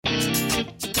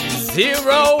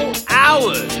0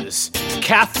 hours.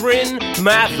 Catherine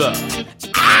Mather.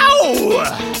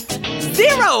 Ow!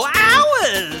 0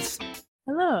 hours!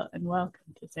 Hello and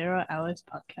welcome to 0 Hours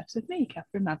Podcast with me,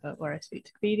 Catherine Mather, where I speak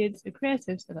to comedians and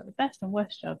creatives about the best and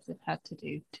worst jobs they've had to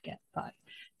do to get by.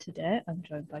 Today, I'm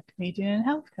joined by comedian and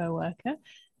healthcare worker,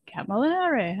 Kat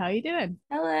Molinari. How are you doing?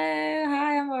 Hello,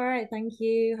 hi, I'm all right, thank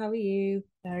you. How are you?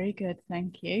 Very good,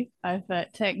 thank you. I've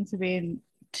taken to being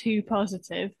too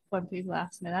positive when people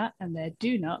ask me that, and they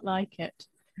do not like it.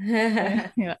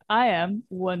 I am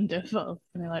wonderful.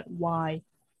 And they're like, why?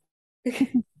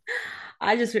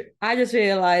 I just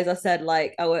realized I said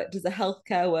like I worked as a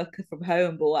healthcare worker from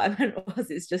home, but what I meant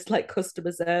was it's just like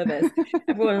customer service.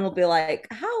 Everyone will be like,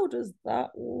 "How does that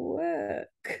work?"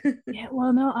 Yeah,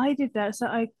 well, no, I did that. So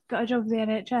I got a job with the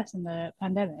NHS in the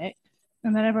pandemic,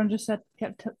 and then everyone just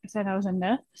kept saying I was a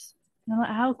nurse. And I'm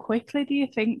like, how quickly do you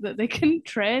think that they can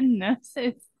train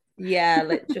nurses Yeah,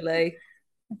 literally.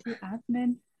 and do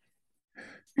admin?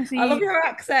 I love See, your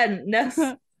accent, Ness.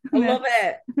 I love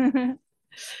it.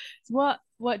 So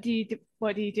what do you do?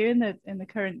 What do you do in the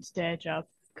current day job,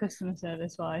 customer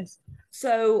service wise?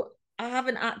 So I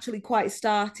haven't actually quite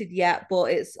started yet,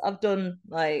 but I've done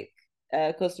like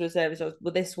customer service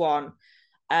with this one.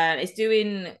 It's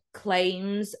doing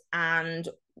claims, and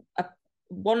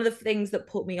one of the things that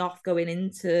put me off going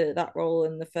into that role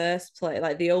in the first place,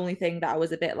 like the only thing that I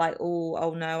was a bit like,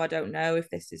 oh no, I don't know if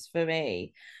this is for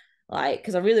me, like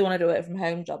because I really want to do it from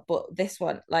home job, but this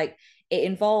one, like, it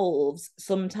involves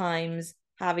sometimes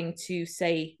having to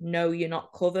say no, you're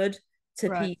not covered to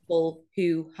Right. people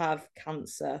who have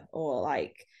cancer or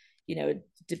like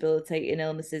debilitating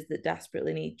illnesses that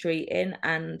desperately need treating,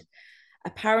 and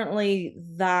apparently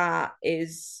that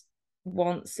is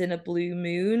once in a blue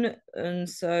moon, and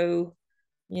so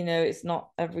it's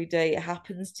not every day it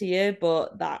happens to you,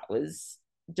 but that was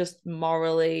just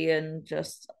morally and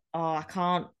just, oh, I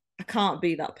can't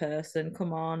be that person,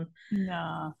 come on.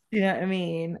 No. You know what I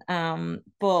mean?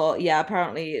 But yeah,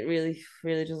 apparently it really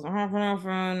really doesn't happen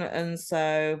often, and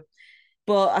so,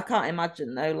 but I can't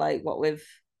imagine though, like what with,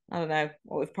 I don't know,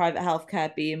 what with private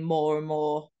healthcare being more and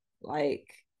more like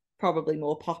probably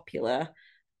more popular,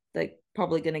 they're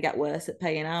probably going to get worse at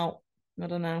paying out. I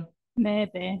don't know.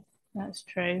 Maybe that's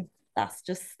true. That's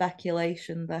just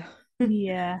speculation, though.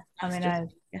 Yeah, I That's mean,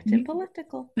 just I getting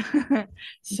political.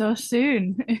 so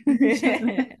soon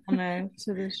I know.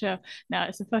 to the show. No,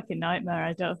 it's a fucking nightmare.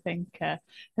 I think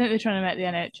they're trying to make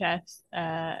the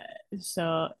NHS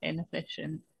so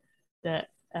inefficient that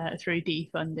through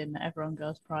defunding that everyone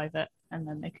goes private, and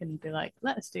then they can be like,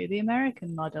 let's do the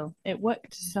American model. It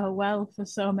worked so well for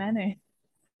so many.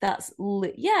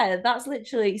 Yeah, that's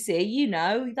literally, see,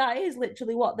 that is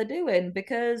literally what they're doing,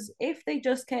 because if they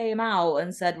just came out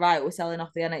and said, right, we're selling off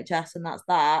the NHS and that's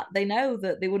that, they know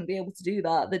that they wouldn't be able to do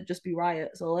that. There'd just be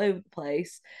riots all over the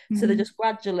place. So they're just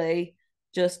gradually,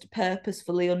 just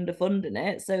purposefully underfunding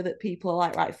it so that people are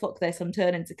like, right, fuck this, I'm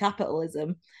turning to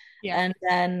capitalism. Yeah. And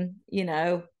then,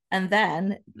 and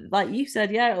then, like you said,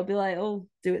 yeah, it'll be like, oh,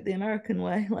 do it the American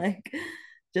way. Like,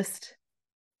 just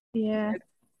Yeah.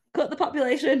 cut the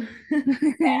population.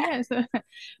 Yeah, so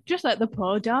just let the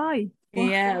poor die.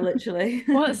 Yeah, literally.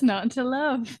 What's not to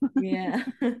love? Yeah.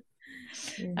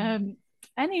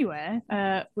 Anyway,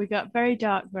 we got very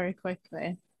dark very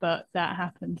quickly, but that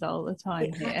happens all the time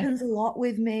It here. happens a lot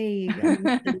with me. I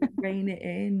need to rein it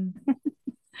in.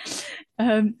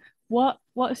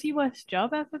 What's your worst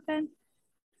job ever been?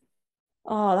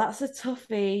 Oh, that's a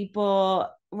toughie, but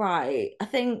right. I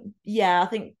think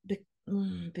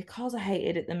because I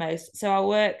hated it the most. So I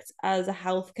worked as a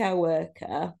healthcare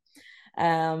worker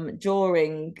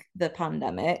during the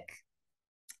pandemic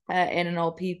in an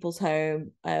old people's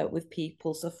home with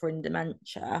people suffering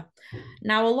dementia.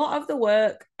 Now, a lot of the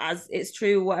work, as it's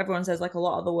true what everyone says, like a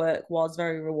lot of the work was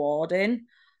very rewarding.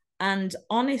 And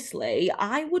honestly,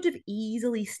 I would have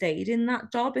easily stayed in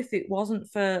that job if it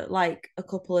wasn't for like a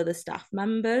couple of the staff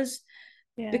members.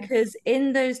 Yeah. Because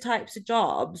in those types of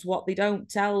jobs, what they don't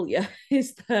tell you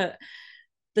is that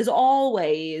there's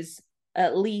always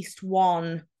at least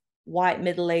one white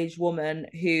middle-aged woman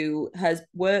who has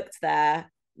worked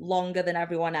there longer than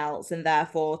everyone else, and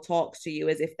therefore talks to you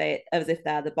as if they're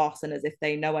the boss and as if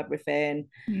they know everything.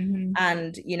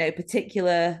 And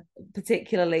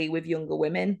particularly with younger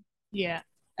women. Yeah.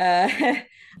 And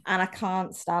I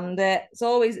can't stand it.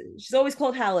 She's always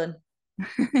called Helen.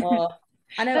 Oh,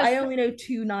 I only know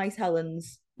two nice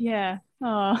Helens. Yeah.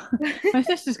 Oh, my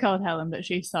sister's called Helen, but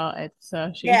she started,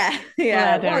 so she's Yeah.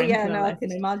 led her Well, yeah, into the no, I can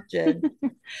list. imagine.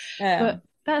 But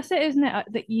that's it, isn't it?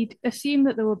 That you'd assume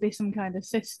that there would be some kind of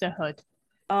sisterhood,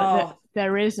 but that Oh,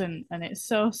 there isn't, and it's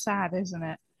so sad, isn't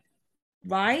it?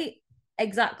 right?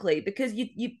 Exactly, because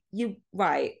you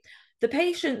right. The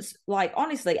patients, like,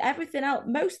 honestly, everything else,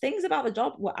 most things about the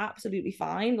job were absolutely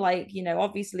fine. Like,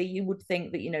 obviously you would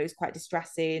think that, it's quite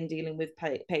distressing dealing with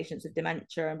patients with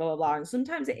dementia and blah, blah, blah. And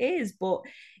sometimes it is, but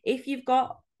if you've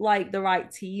got like the right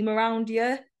team around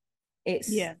you,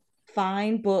 it's Yeah.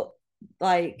 fine. But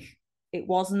like, it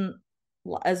wasn't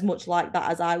as much like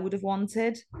that as I would have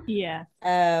wanted. Yeah.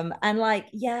 And like,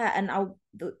 yeah, and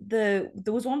there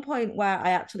was one point where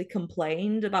I actually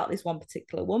complained about this one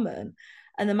particular woman,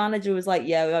 and the manager was like,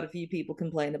 "Yeah, we had a few people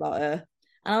complain about her,"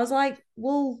 and I was like,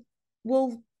 "Well,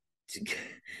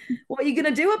 what are you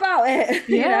gonna do about it?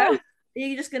 Yeah. Are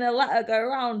you just gonna let her go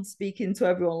around speaking to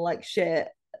everyone like shit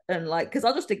and like, because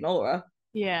I'll just ignore her.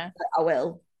 Yeah. I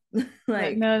will, Like,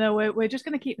 like." no, no, we're just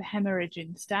going to keep the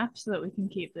hemorrhaging staff so that we can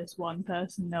keep this one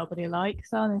person nobody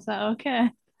likes on. Is that okay?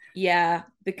 Yeah,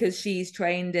 because she's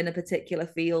trained in a particular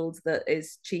field that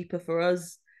is cheaper for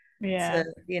us. Yeah.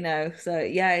 So, so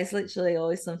yeah, it's literally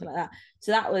always something like that.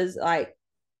 So that was like,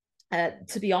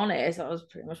 to be honest, that was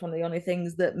pretty much one of the only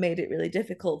things that made it really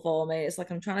difficult for me. It's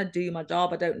like, I'm trying to do my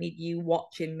job. I don't need you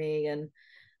watching me and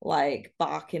like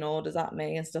barking orders at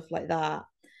me and stuff like that.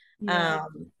 Yeah.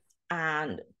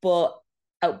 But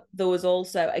there was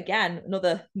also, again,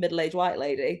 another middle-aged white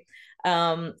lady.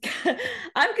 I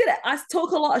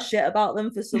talk a lot of shit about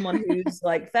them for someone who's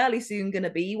like fairly soon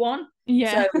gonna be one.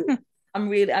 Yeah. So I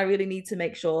really need to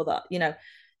make sure that,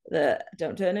 that I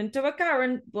don't turn into a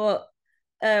Karen. But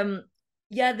um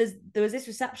yeah, there was this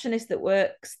receptionist that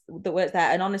works there,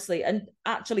 and honestly, and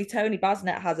actually Tony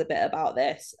Basnet has a bit about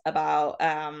this, about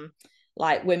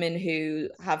like women who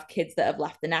have kids that have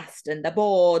left the nest and they're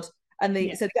bored, and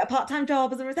Yeah. so they get a part-time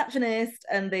job as a receptionist,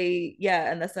 and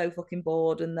they're so fucking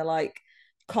bored, and they're like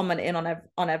commenting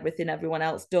on everything everyone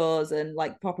else does, and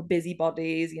like proper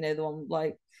busybodies, the one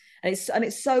like, and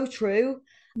it's so true.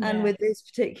 And Yeah. with this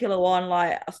particular one,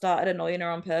 like, I started annoying her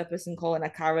on purpose and calling her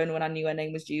Karen when I knew her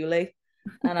name was Julie.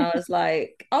 And I was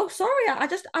like, "Oh, sorry, I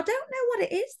don't know what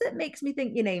it is that makes me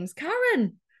think your name's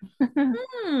Karen.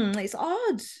 It's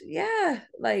odd." Yeah,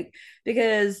 like,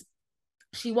 because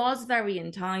she was very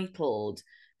entitled.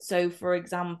 So, for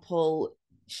example,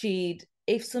 she'd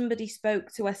if somebody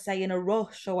spoke to her, say, in a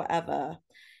rush or whatever,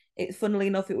 funnily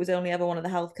enough, it was only ever one of the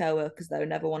healthcare workers, though,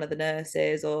 never one of the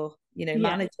nurses or, Yeah.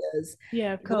 managers.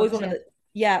 Yeah, of It was always course. one of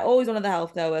Yeah. always one of the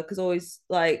healthcare workers, always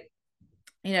like,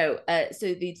 so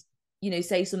they'd,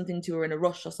 say something to her in a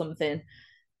rush or something,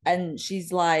 and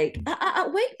she's like,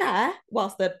 wait there,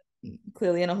 whilst they're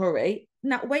clearly in a hurry.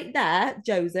 Now, wait there,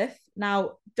 Joseph.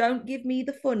 Now, don't give me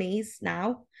the funnies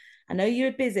now. I know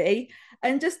you're busy.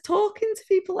 And just talking to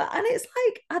people. And it's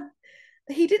like,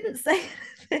 he didn't say,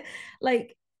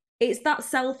 like, it's that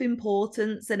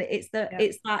self-importance, and Yeah.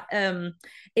 it's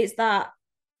that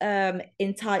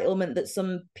entitlement that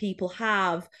some people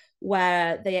have,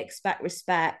 where they expect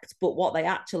respect, but what they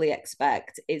actually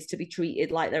expect is to be treated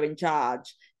like they're in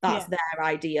charge. That's Yeah. their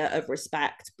idea of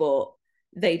respect, but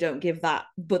they don't give that,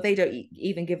 but they don't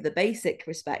even give the basic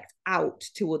respect out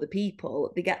to other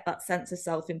people. They get that sense of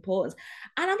self-importance.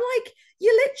 And I'm like,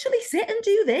 you literally sit and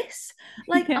do this.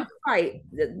 Like, Yeah. I'm right.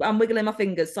 I'm wiggling my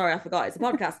fingers. Sorry, I forgot it's a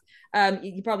podcast.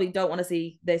 You probably don't want to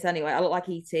see this anyway. I look like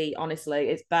ET, honestly.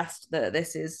 It's best that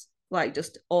this is like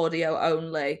just audio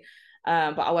only.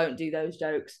 But I won't do those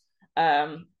jokes.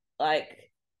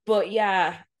 Like, but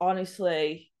yeah,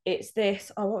 honestly, it's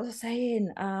this. Oh, what was I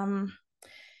saying?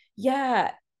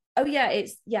 Yeah. Oh yeah,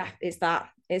 it's that.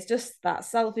 It's just that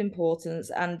self-importance.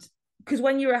 And because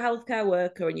when you're a healthcare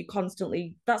worker and you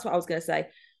constantly, that's what I was gonna say,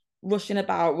 rushing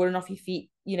about, running off your feet,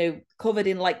 covered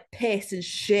in like piss and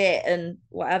shit and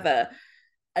whatever.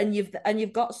 And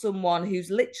you've got someone who's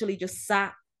literally just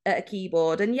sat at a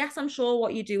keyboard. And yes, I'm sure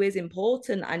what you do is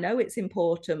important. I know it's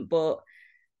important, but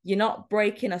you're not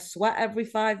breaking a sweat every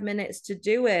 5 minutes to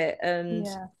do it. And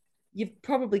Yeah. you've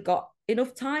probably got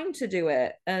enough time to do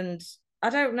it. And I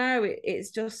don't know, it's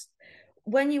just,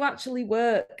 when you actually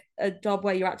work a job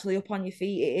where you're actually up on your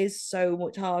feet, it is so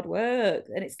much hard work.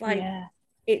 And it's like, Yeah.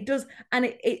 it does, and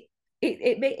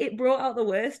it brought out the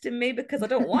worst in me, because I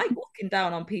don't like looking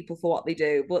down on people for what they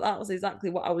do. But that was exactly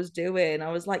what I was doing.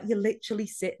 I was like, you literally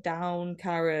sit down,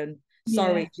 Karen. Yeah.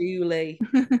 Sorry, Julie.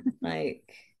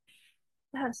 Like,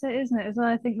 That's it, isn't it? As well,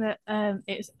 I think that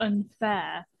it's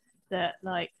unfair that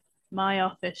like my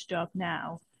office job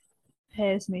now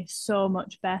pays me so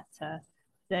much better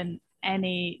than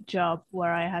any job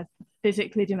where I had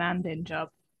physically demanding job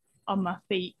on my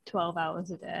feet 12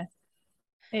 hours a day.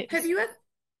 have It's you ever,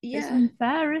 it's yeah,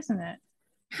 unfair, isn't it?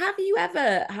 have you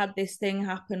ever had this thing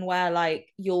happen where like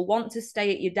you'll want to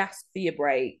stay at your desk for your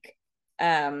break,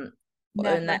 um and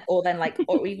Never. that, or then like,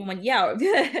 or even when, yeah,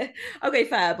 okay,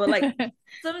 fair, but like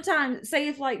sometimes, say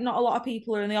if like not a lot of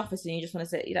people are in the office and you just want to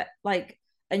sit, you know, like,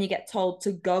 and you get told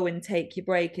to go and take your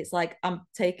break, it's like, I'm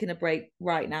taking a break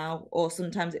right now. Or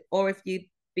sometimes, or if you've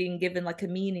been given like a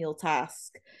menial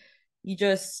task,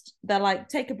 they're like,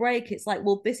 take a break. It's like,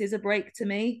 well, this is a break to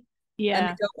me, and they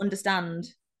Yeah. don't understand.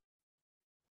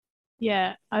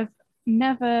 Yeah. I've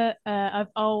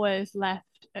always left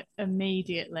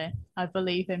immediately. I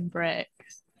believe in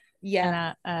breaks.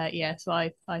 And Yeah. so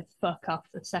I fuck off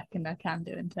the second I can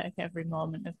do and take every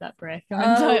moment of that break I'm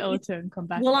Oh, entitled to and come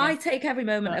back well, I again. take every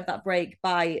moment But of that break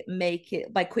by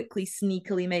quickly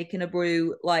sneakily making a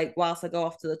brew, like whilst I go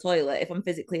off to the toilet. If I'm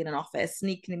physically in an office,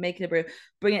 sneaking making a brew,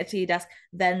 bring it to your desk,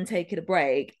 then taking a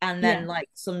break, and then yeah, like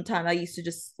sometimes I used to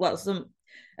just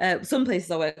some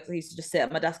places I worked, I used to just sit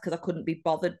at my desk because I couldn't be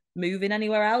bothered moving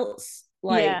anywhere else.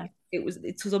 yeah, Like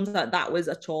it's sometimes that was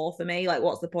a chore for me. Like,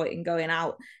 what's the point in going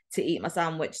out to eat my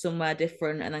sandwich somewhere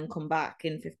different and then come back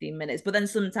in 15 minutes? But then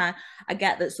sometimes I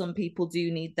get that some people do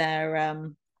need their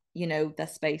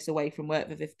space away from work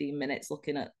for 15 minutes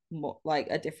looking at like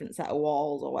a different set of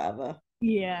walls or whatever.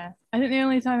 yeah. I think the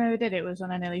only time I ever did it was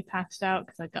when I nearly passed out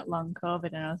because I got long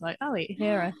COVID and I was like, I'll eat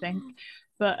here, I think.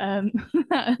 But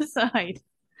that aside,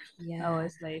 I Yeah.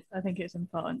 always leave. I think it's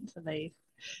important to leave.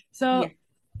 So, Yeah,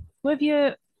 with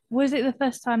you, was it the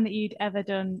first time that you'd ever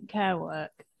done care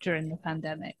work during the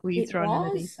pandemic? Were you it thrown in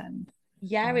the deep was. end?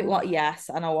 Yeah, it Oh, was. Yes,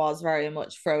 and I was very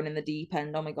much thrown in the deep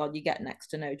end. Oh my god, you get next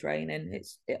to no training.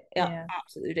 yeah,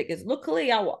 Absolutely ridiculous.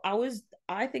 Luckily,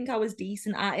 I think I was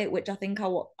decent at it, which I think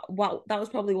well, that was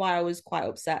probably why I was quite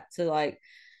upset to like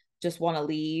just want to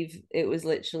leave. It was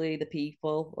literally the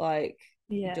people, like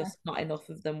yeah, just not enough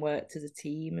of them worked as a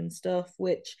team and stuff,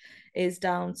 which is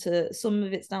down to some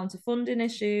of it's down to funding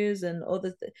issues and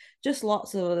just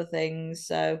lots of other things.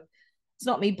 So it's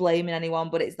not me blaming anyone,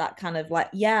 but it's that kind of like,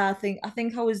 yeah, I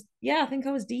think I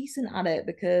was decent at it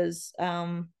because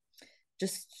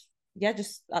just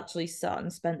just actually sat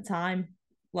and spent time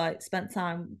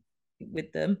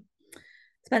with them,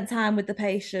 spent time with the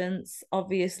patients,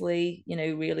 obviously,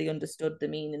 really understood the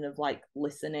meaning of like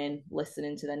listening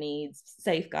to their needs,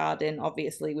 safeguarding,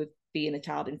 obviously, with being a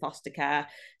child in foster care,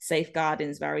 safeguarding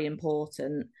is very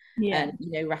important. yeah,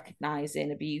 And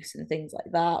recognizing abuse and things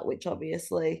like that, which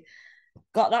obviously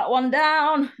got that one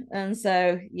down. And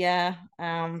so that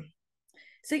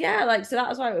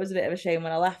was why it was a bit of a shame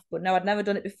when I left. But no, I'd never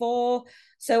done it before.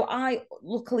 So I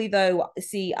luckily though,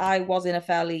 see, I was in a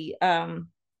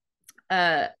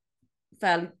uh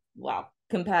fairly well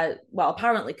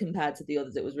apparently compared to the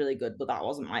others it was really good, but that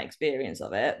wasn't my experience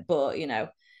of it. But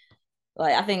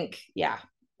like I think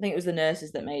it was the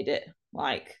nurses that made it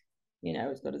like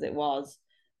as good as it was.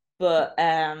 But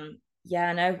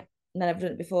yeah, no, never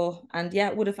done it before, and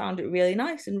yeah, would have found it really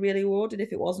nice and really rewarded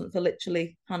if it wasn't for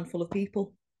literally a handful of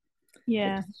people, which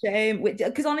yeah, is a shame.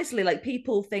 Because honestly, like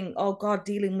people think, oh God,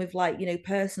 dealing with like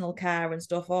personal care and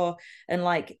stuff, or and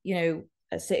like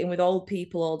sitting with old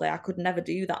people all day, I could never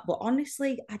do that. But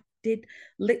honestly, I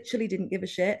literally didn't give a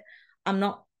shit. I'm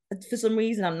not For some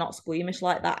reason I'm not squeamish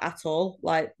like that at all.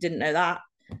 Like, didn't know that.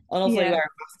 And also you yeah, wear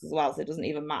a mask as well, so it doesn't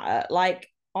even matter. Like,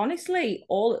 honestly,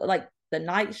 all like the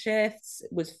night shifts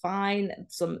was fine.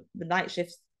 The night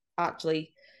shifts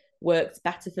actually worked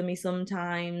better for me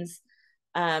sometimes.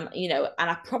 And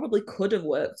I probably could have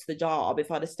worked the job if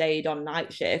I'd have stayed on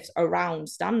night shifts around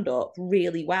stand up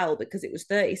really well, because it was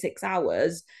 36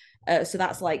 hours. So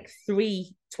that's like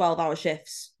 3 12-hour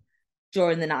shifts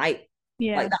during the night. Like,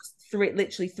 yeah, that's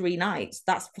literally 3 nights.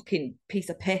 That's fucking piece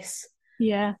of piss,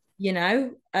 yeah. you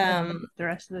know? And then the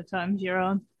rest of the times you're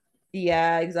on.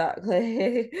 Yeah,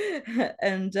 exactly.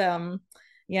 And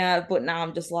yeah, but now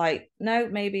I'm just like, no,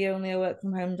 maybe only a work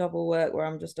from home job will work where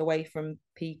I'm just away from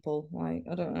people. Like,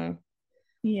 I don't know.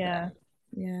 Yeah.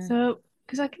 Yeah. So,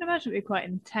 because I can imagine it'd be quite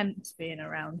intense being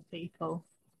around people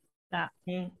that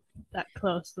Mm. that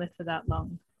closely for that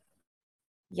long.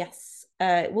 Yes.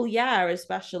 Well, yeah,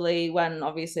 especially when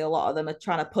obviously a lot of them are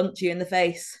trying to punch you in the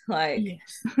face. Like,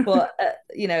 Yes. but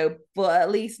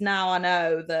at least now I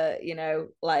know that,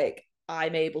 like,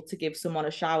 I'm able to give someone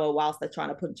a shower whilst they're trying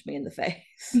to punch me in the face.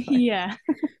 Like, Yeah.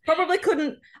 probably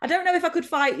couldn't, I don't know if I could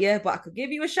fight you, but I could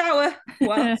give you a shower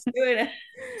whilst It's doing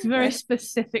a very it.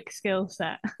 specific skill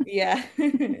set. Yeah,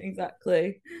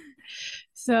 exactly.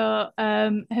 So,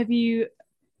 have you,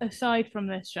 aside from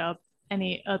this job,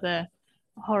 any other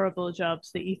horrible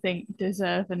jobs that you think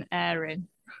deserve an airing?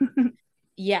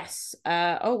 Yes.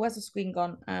 Oh, where's the screen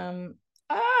gone?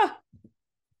 Ah,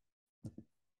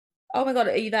 oh my God,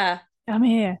 are you there? I'm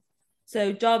here.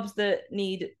 So jobs that do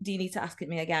you need to ask it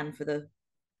me again for the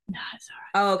No, it's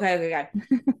all Oh, okay.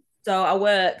 So I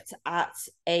worked at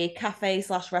a cafe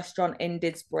slash restaurant in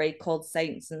Didsbury called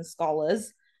Saints and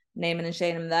Scholars. Naming and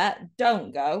shaming there.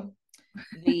 Don't go.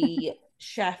 The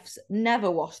chefs never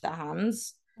wash their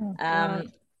hands. right. Oh God.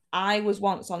 Um, I was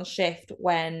once on shift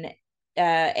when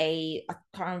I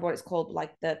can't remember what it's called,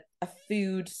 like a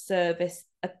food service,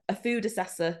 a food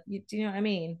assessor. Do you know what I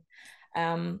mean?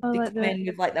 Oh, They like come the in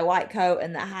with like their white coat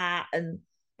and their hat and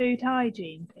food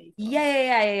hygiene yeah, people. yeah,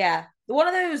 yeah, yeah, yeah. One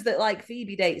of those that like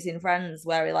Phoebe dates in Friends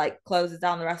where he like closes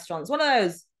down the restaurants. One of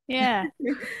those. Yeah.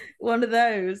 One of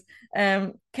those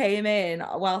came in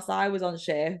whilst I was on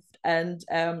shift and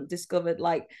discovered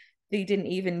like they didn't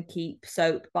even keep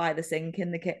soap by the sink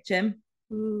in the kitchen.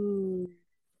 Ooh.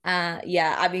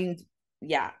 Yeah, I mean,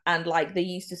 yeah, and like they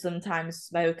used to sometimes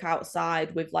smoke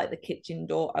outside with like the kitchen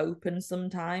door open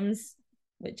sometimes,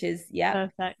 which is yeah,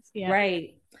 Perfect. Yeah.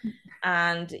 great.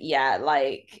 And yeah,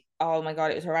 like oh my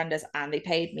god, it was horrendous. And they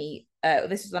paid me.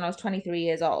 This was when I was 23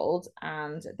 years old,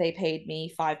 and they paid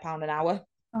me £5 an hour.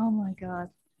 Oh my God.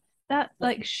 That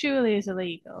like surely is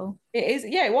illegal. It is,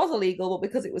 yeah, it was illegal, but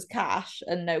because it was cash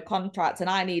and no contract, and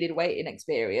I needed waiting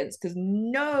experience because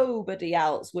nobody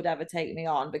else would ever take me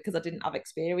on because I didn't have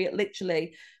experience.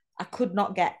 Literally, I could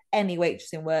not get any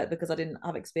waitressing work because I didn't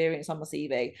have experience on my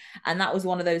CV. And that was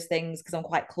one of those things because I'm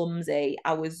quite clumsy.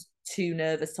 I was too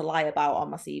nervous to lie about on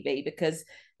my CV because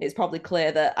it's probably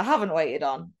clear that I haven't waited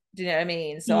on. Do you know what I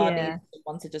mean? So I Yeah. needed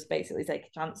someone to just basically take a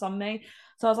chance on me.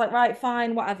 So I was like, right,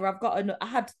 fine, whatever. I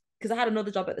had because I had another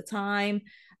job at the time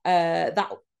that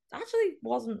actually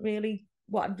wasn't really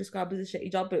what I'd describe as a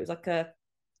shitty job, but it was like a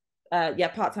yeah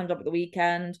part-time job at the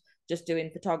weekend, just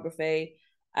doing photography.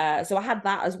 So I had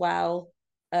that as well.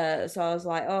 So I was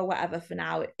like, oh, whatever for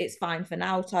now, it's fine for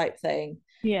now type thing.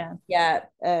 Yeah. Yeah,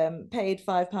 paid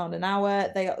 £5 an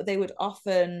hour. They would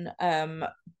often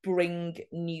bring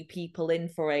new people in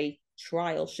for a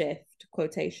trial shift,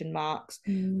 quotation marks,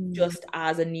 Mm. just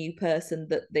as a new person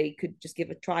that they could just give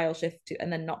a trial shift to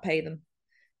and then not pay them.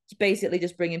 Basically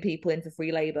just bringing people in for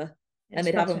free labor, and It's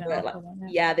they'd have them stretching it work like awful, isn't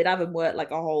it? yeah, they'd have them work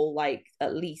like a whole like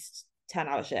at least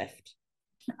 10-hour shift.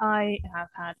 I have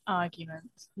had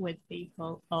arguments with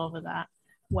people over that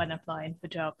when applying for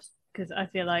jobs because I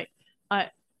feel like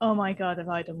oh my God, have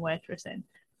I done waitressing?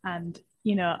 And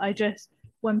I just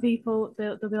when people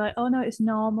they'll be like, oh no, it's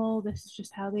normal. This is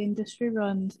just how the industry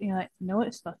runs. And you're like, no,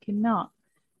 it's fucking not.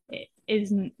 It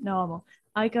isn't normal.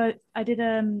 I did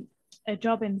a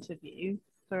job interview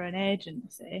for an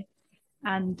agency,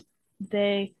 and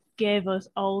they gave us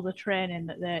all the training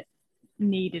that they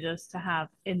needed us to have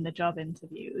in the job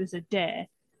interview. It was a day.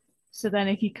 So then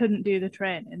if you couldn't do the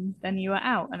training, then you were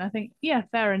out. And I think, yeah,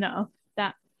 fair enough.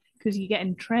 That because you're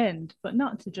getting trained, but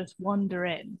not to just wander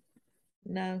in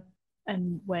No,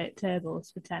 and wait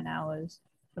tables for 10 hours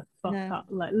for fuck no, off,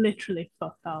 like literally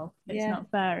fuck off. It's yeah,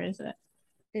 not fair, is it?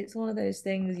 it's one of those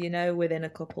things, you know, within a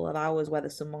couple of hours whether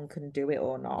someone can do it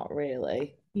or not,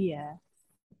 really, Yeah.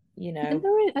 you And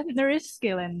know. I think there is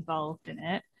skill involved in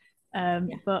it, Yeah,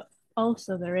 but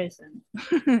also there isn't.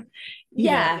 you know,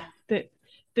 yeah, the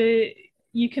the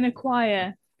you can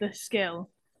acquire the skill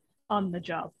on the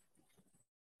job.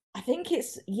 I think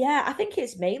it's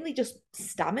mainly just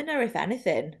stamina, if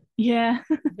anything. Yeah,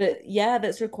 But yeah,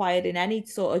 that's required in any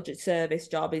sort of service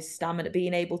job is stamina,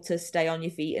 being able to stay on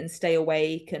your feet and stay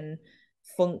awake and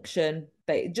function.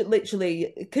 But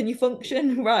literally, can you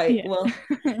function? Right. yeah, Well,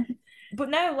 but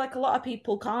no, like a lot of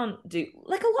people can't do,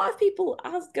 like a lot of people,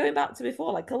 as going back to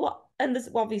before, like a lot, and there's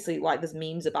obviously like there's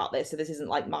memes about this, so this isn't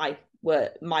like my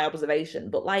word, my observation,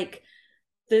 but like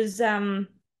there's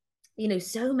you know,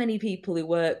 so many people who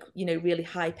work, you know, really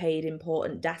high paid,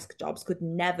 important desk jobs could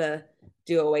never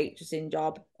do a waitressing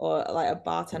job or like a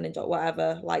bartending job,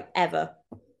 whatever, like ever.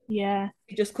 yeah,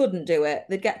 You just couldn't do it.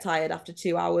 They'd get tired after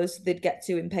 2 hours. They'd get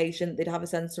too impatient. They'd have a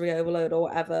sensory overload or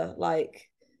whatever. Like,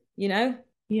 you know,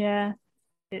 yeah.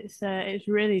 It's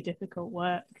really difficult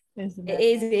work, isn't it?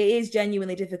 it is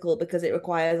genuinely difficult because it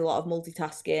requires a lot of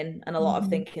multitasking and a lot of Mm-hmm.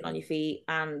 thinking on your feet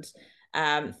and,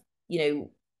 um, you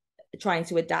know, trying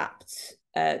to adapt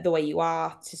the way you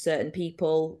are to certain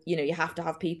people. You know, you have to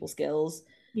have people skills.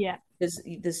 Yeah,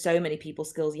 There's so many people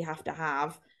skills you have to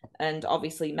have, and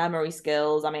obviously memory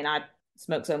skills. I mean, I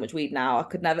smoke so much weed now. I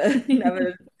could never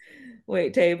never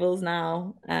wait tables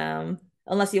now.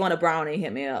 Unless you want a brownie,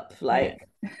 hit me up. yeah. Like,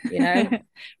 you know.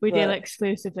 We deal But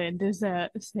exclusively in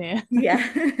desserts here. yeah,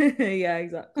 yeah,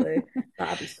 exactly.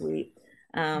 That'd be sweet.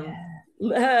 Um,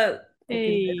 Yeah. fucking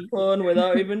Hey. fun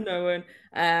without even knowing.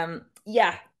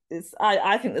 Yeah,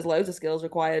 I think there's loads of skills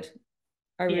required.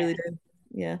 I Yeah. really do.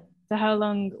 Yeah. So how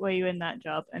long were you in that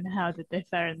job, and how did they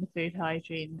fare in the food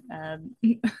hygiene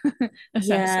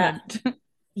Yeah, assessment?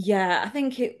 yeah. I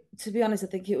think it, to be honest, I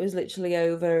think it was literally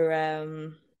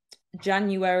over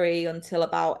January until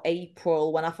about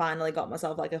April when I finally got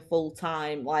myself like a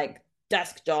full-time like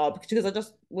desk job, because I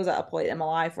just was at a point in my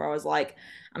life where I was like,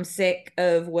 I'm sick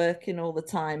of working all the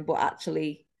time but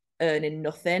actually earning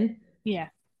nothing. Yeah,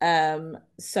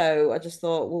 So I just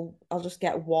thought, well, I'll just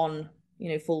get one,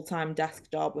 full-time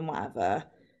desk job and whatever,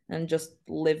 and just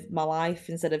live my life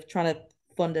instead of trying to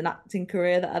fund an acting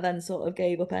career that I then sort of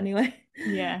gave up anyway.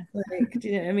 yeah, Like, do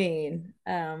you know what I mean?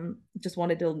 Just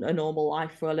wanted a normal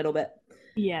life for a little bit.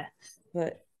 yes,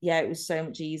 But yeah, it was so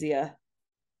much easier.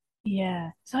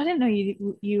 yeah. So I didn't know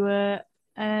you were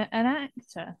an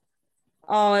actor.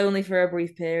 Oh, only for a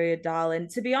brief period, darling.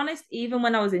 To be honest, even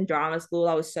when I was in drama school,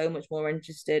 I was so much more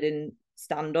interested in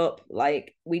stand up.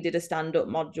 Like we did a stand up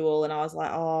module and I was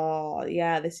like, oh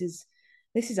yeah, this is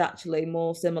actually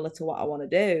more similar to what I want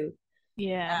to do.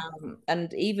 Yeah,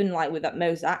 And even like with at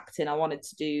most acting, I wanted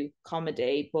to do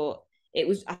comedy, but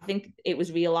I think it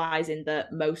was realizing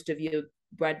that most of your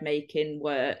bread making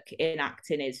work in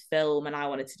acting is film, and I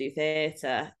wanted to do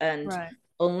theatre. And right.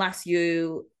 unless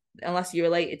you unless you're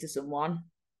related to someone,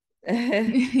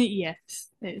 trust Yes,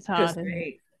 it's hard, isn't it?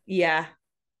 me, yeah,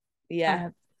 yeah, Uh,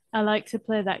 I like to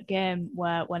play that game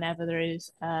where whenever there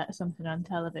is something on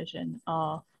television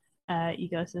or you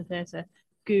go to the theatre,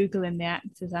 Googling the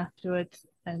actors afterwards,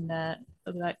 and they'll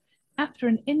be like, after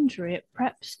an injury at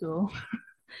prep school,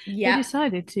 they yeah.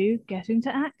 decided to get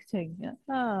into acting.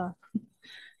 Oh,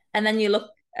 And then you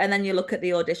look at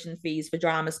the audition fees for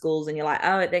drama schools, and you're like,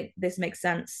 oh, I think this makes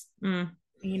sense. Mm.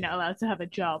 you're not allowed to have a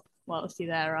job whilst you're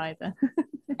there either.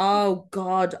 Oh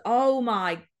God. Oh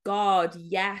my God.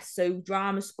 Yes. So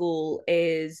drama school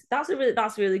is that's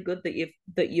really good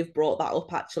that you've brought that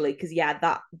up actually, because yeah,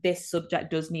 that this subject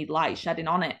does need light shedding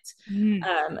on it.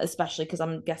 Mm, Especially because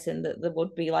I'm guessing that there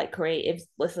would be like creatives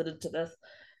listening to this.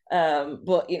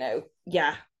 But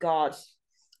yeah, God,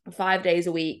 5 days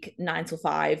a week, 9 till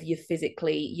 5,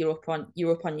 you're up on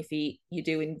your feet, you're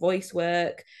doing voice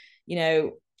work, you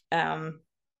know, um,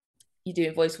 you're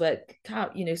doing voice work,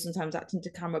 sometimes acting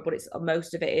to camera, but it's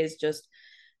most of it is just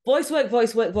voice work,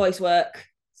 voice work, voice work.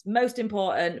 It's most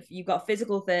important. You've got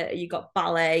physical theatre, you've got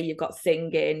ballet, you've got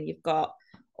singing, you've got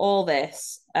all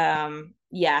this.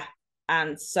 Yeah.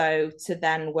 And so to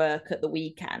then work at the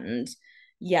weekend,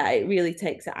 yeah, it really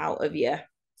takes it out of you.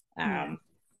 yeah,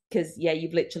 Because yeah,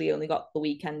 you've literally only got the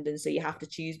weekend, and so you have to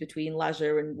choose between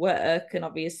leisure and work. And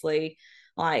obviously,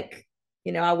 like,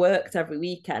 I worked every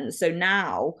weekend. So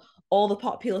now all the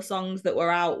popular songs that were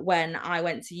out when I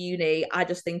went to uni, I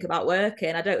just think about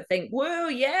working. I don't think, whoa,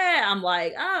 yeah. I'm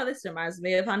like, oh, this reminds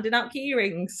me of handing out key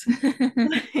rings.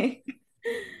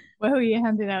 Where were you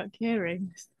handing out key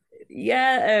rings?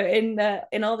 Yeah,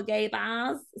 in all the gay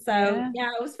bars. So Yeah. yeah,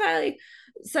 it was fairly.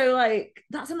 So like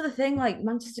that's another thing. Like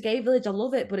Manchester Gay Village, I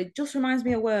love it, but it just reminds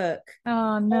me of work Oh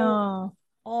all no.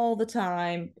 all the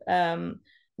time.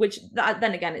 Which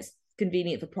then again, it's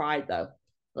convenient for Pride though,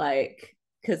 like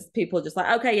because people are just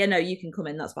like, okay, yeah, no, you can come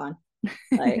in, that's fine.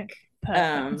 Like,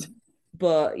 Perfect.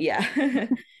 but yeah.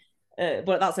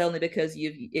 But that's only because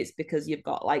it's because you've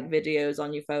got like videos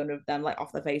on your phone of them like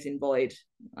off the facing void,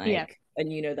 Yeah, like,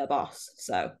 and their boss,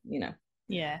 so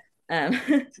yeah. um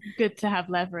It's good to have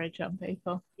leverage on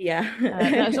people.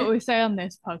 That's what yeah. we say on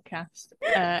this podcast.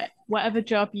 Whatever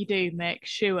job you do, make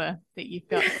sure that you've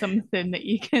got something that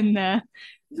you can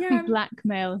Yeah,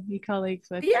 blackmail your colleagues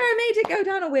with. yeah, I made it go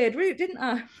down a weird route, didn't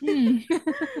I? Mm.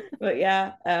 But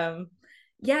yeah,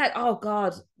 yeah, oh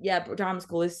God, yeah, but drama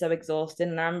school is so exhausting.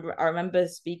 And I remember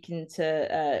speaking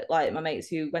to like my mates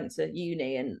who went to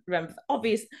uni, and remember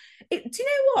obvious do you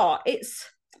know what?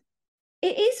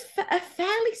 It is a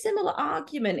fairly similar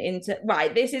argument into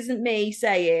right. This isn't me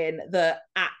saying that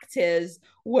actors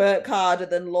work harder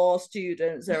than law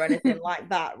students or anything like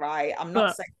that, right? I'm not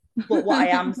But saying,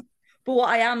 but what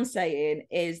I am saying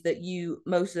is that you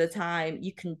most of the time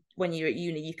you can, when you're at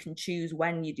uni, you can choose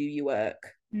when you do your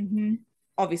work. hmm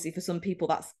Obviously, for some people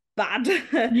that's bad.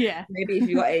 yeah, Maybe if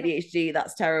you've got ADHD,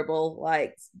 that's terrible.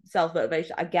 Like self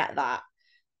motivation, I get that,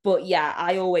 but yeah,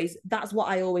 that's what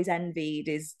I always envied,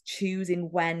 is choosing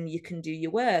when you can do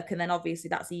your work. And then obviously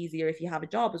that's easier if you have a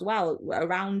job as well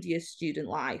around your student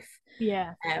life.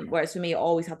 yeah, Whereas for me, it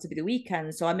always had to be the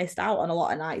weekend. So I missed out on a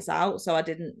lot of nights out. So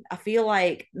I feel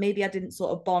like maybe I didn't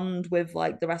sort of bond with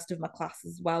like the rest of my class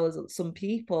as well as some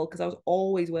people, because I was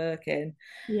always working.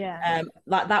 yeah,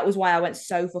 Like that was why I went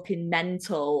so fucking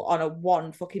mental on a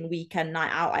one fucking weekend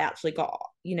night out. I actually got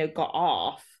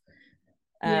off.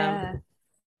 Um, yeah.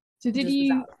 So did just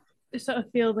because you sort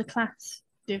of feel the class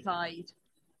divide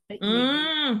at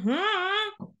uni?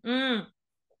 Mm.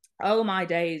 Oh my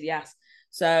days, yes.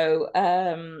 So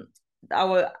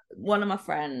our one of my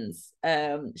friends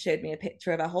showed me a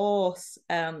picture of a horse,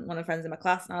 one of the friends in my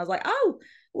class, and I was like, oh,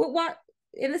 what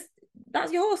in this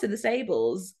that's your horse in the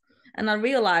stables. And I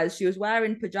realized she was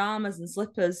wearing pajamas and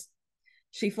slippers.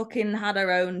 She fucking had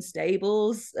her own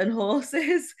stables and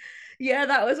horses. Yeah,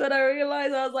 that was when I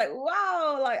realized. I was like,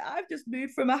 wow, like I've just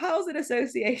moved from a housing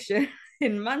association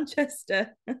in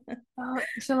Manchester. Oh,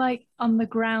 so like on the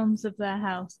grounds of their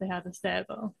house, they had a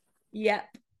stable. Yep.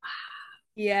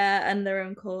 Yeah, and their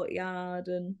own courtyard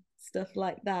and stuff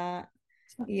like that.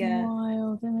 It's fucking Yeah.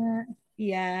 wild, isn't it?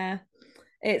 Yeah.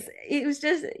 It was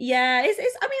just yeah, it's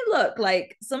I mean, look,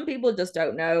 like some people just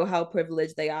don't know how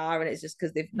privileged they are, and it's just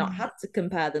because they've not Mm. had to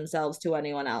compare themselves to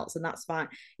anyone else, and that's fine.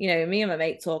 You know, me and my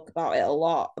mate talk about it a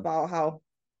lot about how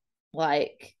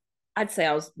like I'd say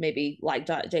I was maybe like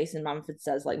Jason Manford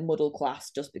says, like muddle class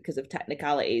just because of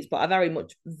technicalities, but I very,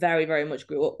 very much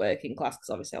grew up working class because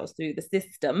obviously I was through the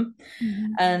system. Mhm.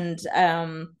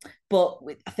 And but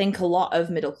I think a lot of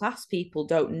middle class people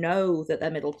don't know that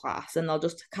they're middle class, and they'll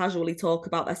just casually talk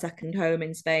about their second home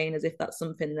in Spain as if that's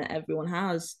something that everyone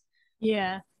has.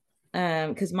 Yeah.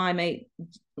 Because my mate,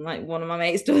 like one of my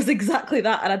mates, does exactly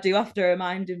that, and I do have to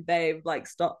remind him, babe, like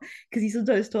stop, because he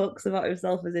sometimes talks about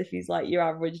himself as if he's like your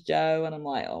average Joe, and I'm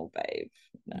like, oh, babe,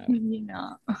 You're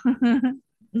not.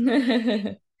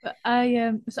 no. But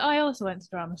so I also went to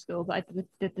drama school, but I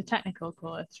did the technical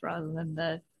course rather than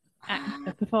the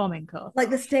performing course. Like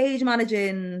the stage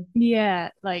managing. Yeah,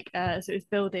 like so it was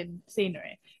building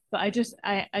scenery. But I just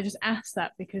asked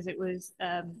that because it was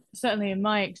certainly in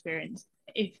my experience,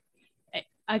 if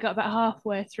I got about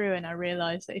halfway through and I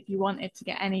realized that if you wanted to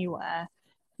get anywhere,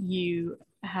 you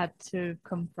had to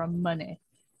come from money.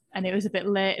 And it was a bit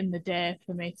late in the day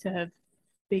for me to have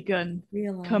begun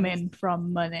Realize. coming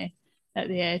from money at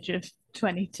the age of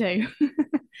 22. Oh,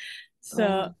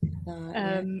 So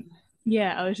yeah. um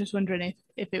yeah, I was just wondering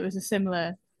if it was a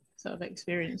similar sort of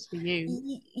experience for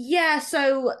you. Yeah,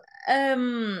 so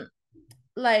um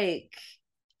like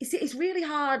it's really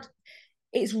hard.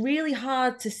 It's really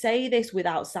hard to say this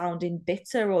without sounding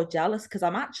bitter or jealous because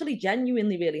I'm actually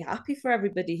genuinely really happy for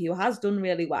everybody who has done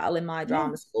really well in my Yeah.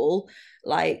 drama school.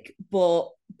 Like, but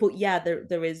yeah,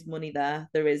 there is money there.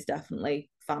 There is definitely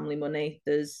family money.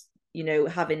 There's, you know,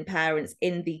 having parents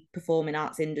in the performing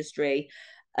arts industry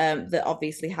that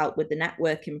obviously help with the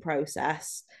networking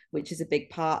process, which is a big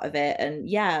part of it. And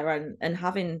yeah, and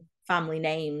having family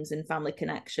names and family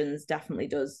connections definitely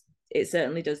does. It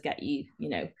certainly does get you, you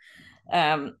know,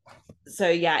 so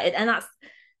yeah, and that's,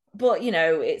 but you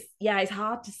know, it's yeah, it's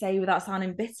hard to say without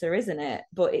sounding bitter, isn't it?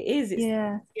 But it is, it's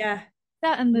Yeah. yeah,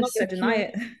 That and I'm the not gonna deny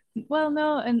secure it. well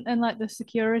no and like the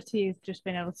security of just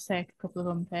being able to take a couple of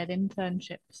unpaid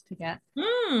internships to get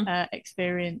Mm.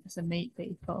 experience and meet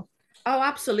people. Oh,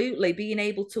 absolutely. Being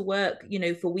able to work, you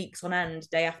know, for weeks on end,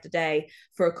 day after day,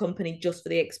 for a company just for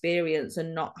the experience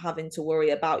and not having to worry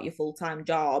about your full-time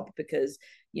job because,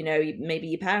 you know, maybe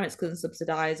your parents couldn't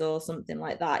subsidize or something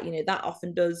like that. You know, that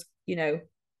often does, you know,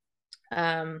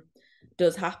 um,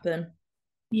 does happen.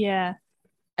 Yeah.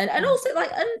 And Um, also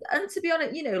like and to be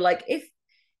honest, you know, like if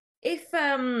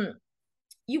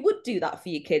you would do that for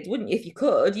your kids, wouldn't you? If you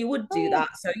could, you would oh do yeah. that.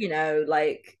 So, you know,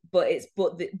 like, but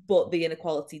the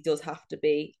inequality does have to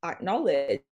be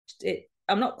acknowledged. It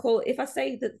I'm not called if I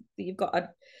say that you've got a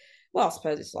well, I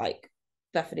suppose it's like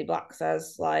Bethany Black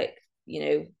says, like, you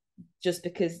know, just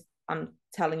because I'm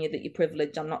telling you that you're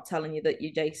privileged, I'm not telling you that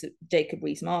you're Jacob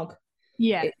Rees-Mogg.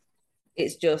 Yeah. It,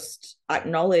 it's just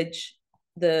acknowledge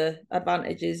the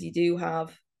advantages you do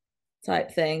have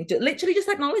type thing. Literally just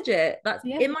acknowledge it. That's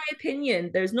Yeah. in my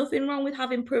opinion, there's nothing wrong with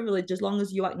having privilege as long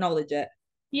as you acknowledge it.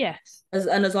 Yes.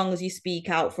 And as long as you speak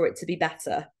out for it to be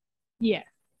better. Yeah.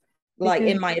 Like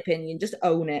Because in my opinion, just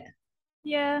own it.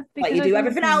 yeah, Like because you I do don't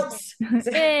everything think else.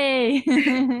 hey.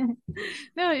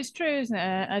 No, it's true, isn't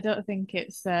it? I don't think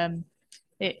it's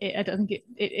I don't think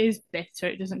it is bitter.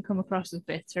 It doesn't come across as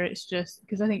bitter. It's just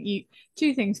because I think you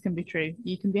two things can be true.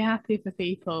 You can be happy for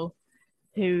people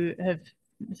who have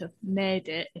sort of made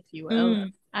it, if you will,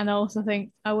 Mm, and also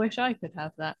think, I wish I could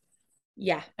have that.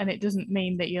 yeah, And it doesn't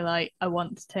mean that you're like, I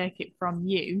want to take it from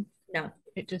you. no.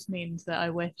 It just means that I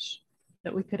wish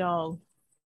that we could all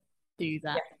do Yeah.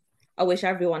 that. I wish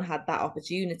everyone had that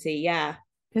opportunity. Yeah.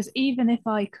 Because even if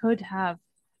I could have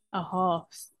a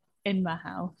horse in my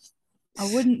house,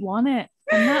 I wouldn't want it.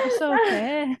 And that's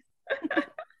okay.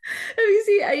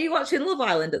 Are you watching Love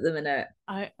Island at the minute?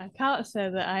 I can't say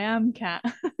that I am, Cat.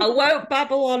 I won't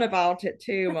babble on about it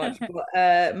too much,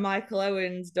 but Michael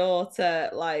Owen's daughter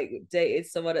like dated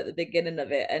someone at the beginning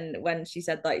of it, and when she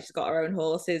said like she's got her own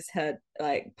horses, her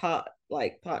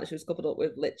partner she was coupled up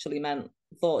with literally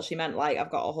thought she meant like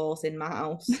I've got a horse in my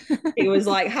house. He was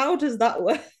like, how does that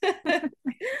work?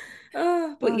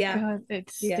 But Oh yeah, God,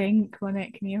 it yeah, stink, wouldn't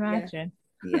it? Can you yeah, imagine?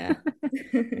 yeah.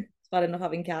 It's bad enough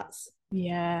having cats.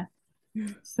 Yeah.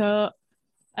 So,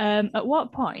 at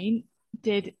what point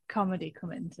did comedy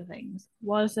come into things?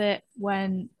 Was it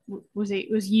when was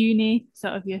uni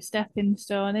sort of your stepping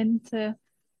stone into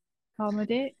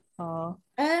comedy, or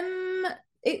Um,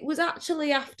 it was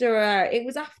actually after I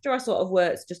sort of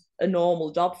worked just a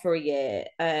normal job for a year.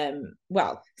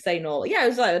 Well, say normal, yeah, it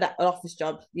was like an office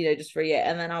job, just for a year,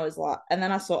 and then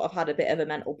I sort of had a bit of a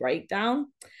mental breakdown.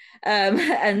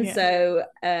 And yeah, so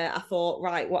I thought,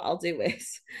 right, what I'll do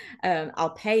is,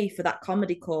 I'll pay for that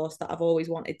comedy course that I've always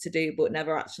wanted to do, but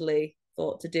never actually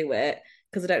thought to do it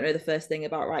because I don't know the first thing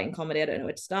about writing comedy. I don't know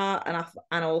where to start,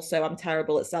 and also I'm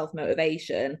terrible at self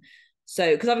motivation.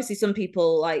 So, because obviously some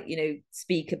people like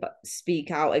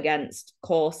speak out against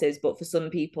courses, but for some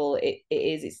people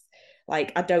it's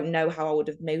like I don't know how I would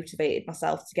have motivated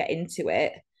myself to get into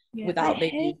it yeah. I without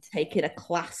maybe hate, taking a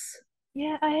class.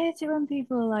 yeah, I hate it when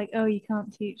people are like, "Oh, you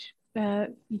can't teach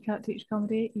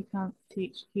comedy, you can't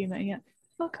teach humor." Yeah,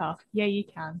 fuck off. Yeah, you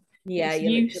can. Yeah, It's you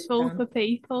literally useful can. for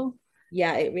people.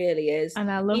 Yeah, it really is.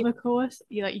 And I love You- a course.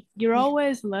 You're yeah,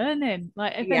 always learning.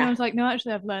 Like if yeah, anyone's like, no,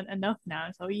 actually I've learned enough now,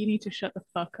 so you need to shut the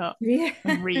fuck up yeah.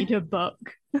 and read a book.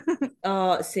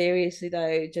 Oh, seriously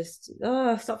though, just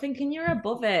stop thinking you're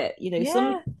above it.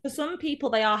 Yeah. For some people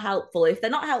they are helpful. If they're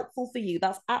not helpful for you,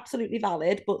 that's absolutely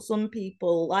valid. But some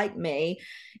people like me,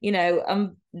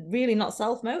 I'm really not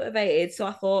self-motivated. So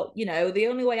I thought, the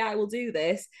only way I will do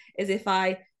this is if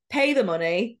I pay the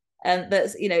money and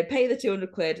that's, pay the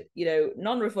 200 quid,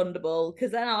 non-refundable,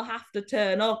 because then I'll have to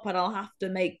turn up and I'll have to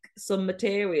make some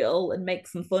material and make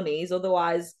some funnies.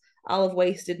 Otherwise, I'll have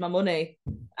wasted my money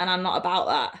and I'm not about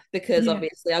that because Yeah.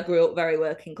 obviously I grew up very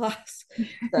working class.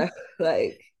 So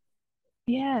like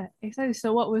Yeah, exactly.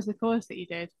 So what was the course that you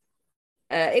did?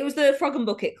 it was the Frog and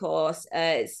Bucket course.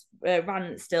 It's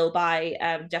ran still by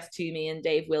Jeff Toomey and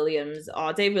Dave Williams.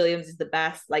 Oh, Dave Williams is the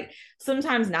best. Like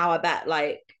sometimes now I bet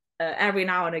like every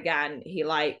now and again he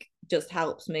like just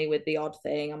helps me with the odd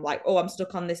thing. I'm like, oh, I'm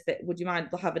stuck on this bit. Would you mind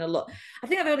having a look? I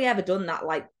think I've only ever done that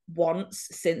like once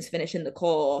since finishing the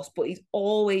course, but he's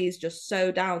always just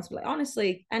so down to be like,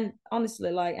 honestly,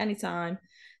 like anytime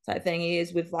type thing. He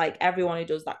is with like everyone who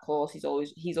does that course.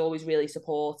 He's always really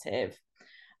supportive.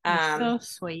 He's Um, so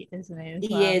sweet, isn't he, as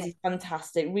he well? is. He's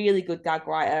fantastic. Really good gag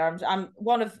writer. I'm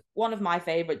one of my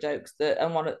favorite jokes that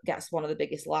and one that gets one of the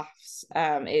biggest laughs.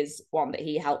 Is one that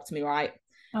he helped me write.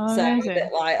 Oh, So I'm a bit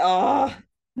amazing. like, oh,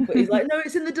 but he's like, no,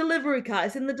 it's in the delivery, Cat.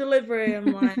 It's in the delivery.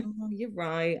 I'm like, oh, you're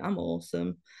right. I'm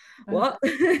awesome. What?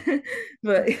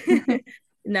 But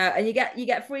no, and you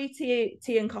get free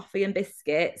tea and coffee and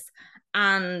biscuits.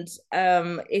 And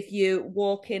if you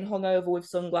walk in hungover with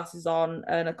sunglasses on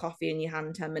and a coffee in your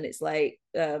hand 10 minutes late,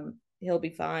 he'll be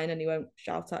fine and he won't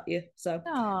shout at you. So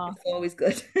Oh, it's always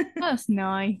good. that's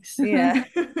nice. Yeah.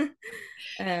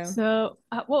 um, So,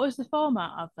 what was the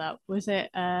format of that? Was it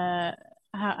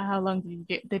how long did you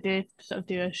do? Did they sort of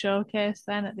do a showcase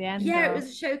then at the end, yeah, it or was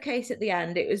a showcase at the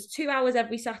end. It was 2 hours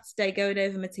every Saturday going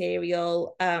over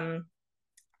material.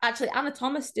 Actually Anna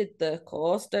Thomas did the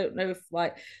course. Don't know if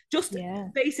like just yeah,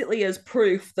 basically as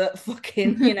proof that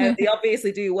fucking they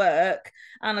obviously do work.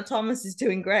 Anna Thomas is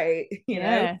doing great.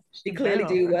 yeah, she They did very clearly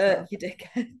well do for work, herself. you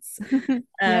dickheads.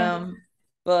 Yeah.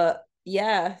 But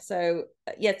yeah, so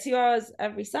yeah, 2 hours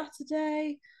every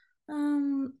Saturday.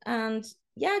 And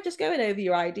yeah, just going over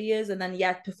your ideas and then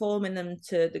yeah, performing them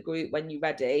to the group when you're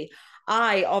ready.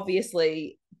 I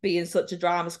obviously, being such a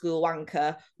drama school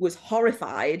wanker, was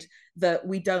horrified that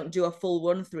we don't do a full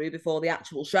run through before the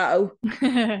actual show.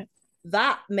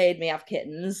 That made me have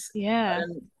kittens. Yeah.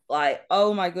 And like,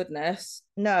 oh my goodness,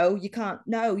 no, you can't.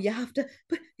 No, you have to.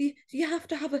 But you have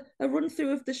to have a run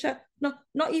through of the show.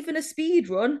 Not even a speed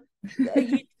run.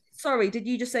 You, sorry, did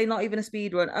you just say not even a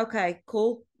speed run? Okay,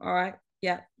 cool. All right,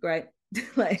 yeah, great.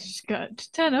 Like,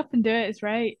 Just turn up and do it. It's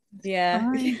right. It's yeah,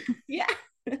 fine. yeah,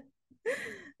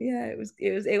 yeah.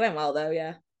 It went well though.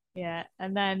 Yeah. Yeah.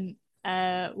 And then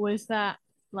was that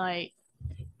like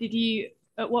did you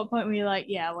at what point were you like,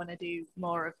 yeah, I want to do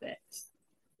more of this?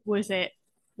 Was it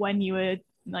when you were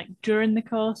like during the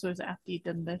course, or was it after you'd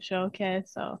done the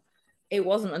showcase or It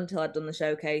wasn't until I'd done the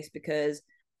showcase because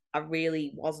I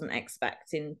really wasn't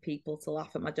expecting people to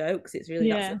laugh at my jokes. It's really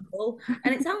that Yeah. simple.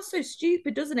 And it sounds so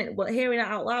stupid, doesn't it? But hearing it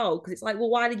out loud, because it's like, well,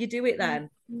 why did you do it then?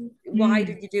 Why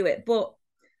did you do it? But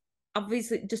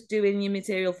obviously just doing your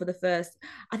material for the first,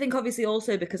 I think obviously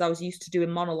also because I was used to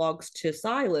doing monologues to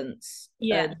silence,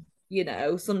 Yeah. and you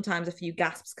know, sometimes a few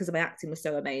gasps because my acting was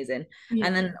so amazing. Yeah.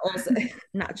 And then also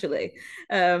naturally,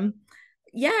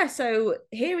 yeah, so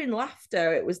hearing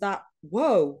laughter, it was that,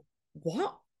 whoa,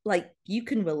 what, like you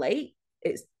can relate.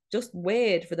 It's just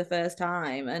weird for the first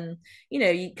time. And you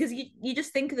know, because you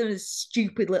just think of them as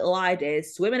stupid little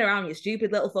ideas swimming around your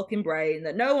stupid little fucking brain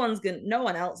that no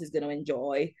one else is gonna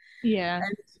enjoy. Yeah.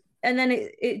 And then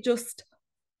it just,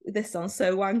 this sounds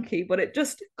so wanky, but it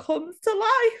just comes to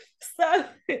life. So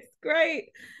it's great.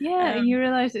 Yeah, and you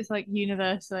realize it's like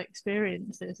universal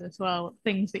experiences as well.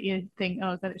 Things that you think,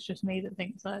 oh God, it's just me that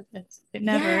thinks like this. It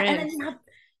never Yeah, and is.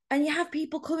 then you have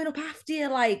people coming up after you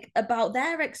like about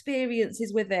their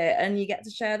experiences with it, and you get to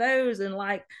share those. And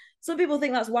like some people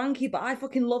think that's wanky, but I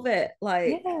fucking love it.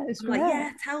 Like Yeah, it's I'm like, great.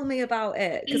 yeah, tell me about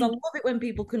it, because I love it when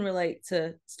people can relate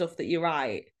to stuff that you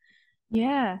write,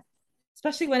 Yeah.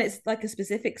 especially when it's like a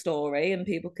specific story and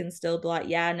people can still be like,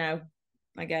 yeah, no,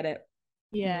 I get it.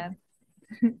 Yeah.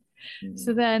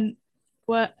 So Mm. then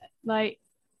what like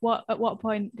what at what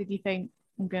point did you think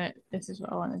this is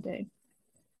what I want to do?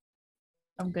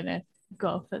 I'm gonna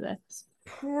go for this.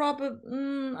 Probably,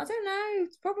 I don't know.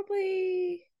 It's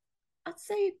probably, I'd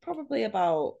say probably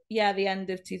about, yeah, the end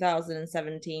of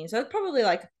 2017. So it's probably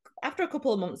like after a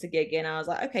couple of months of gigging, I was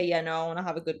like, okay, yeah, no, I want to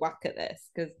have a good whack at this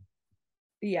because,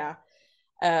 yeah,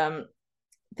 um,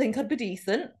 think I'd be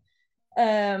decent.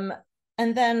 Um,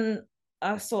 and then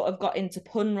I sort of got into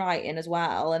pun writing as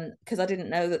well, and because I didn't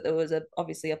know that there was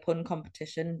obviously a pun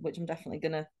competition, which I'm definitely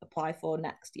gonna apply for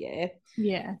next year.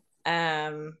 Yeah.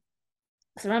 Um,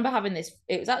 so I remember having this,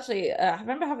 it was actually, I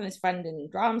remember having this friend in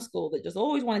drama school that just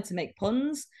always wanted to make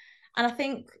puns. And I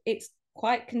think it's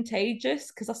quite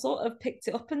contagious because I sort of picked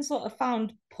it up and sort of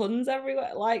found puns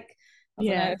everywhere. Like, I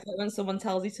don't know, Yeah. if when someone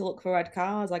tells you to look for red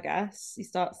cars, I guess you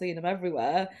start seeing them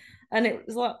everywhere. And it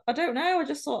was like, I don't know, I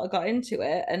just sort of got into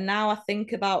it. And now I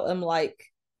think about them like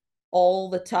all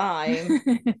the time.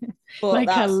 But Like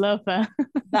a lover.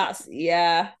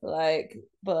 yeah, like,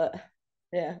 but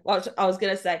yeah, well, I was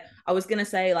gonna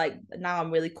say like now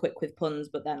I'm really quick with puns,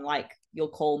 but then like you'll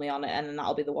call me on it, and then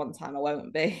that'll be the one time I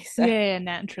won't be. So Yeah,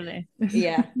 naturally.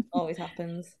 yeah, always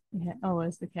happens. Yeah,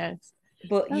 always the case.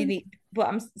 But you Um, need, but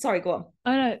I'm sorry, go on.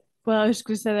 I know. Well, I was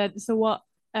going to say that. So, what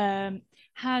had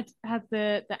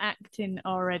the acting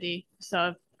already sort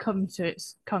of come to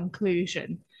its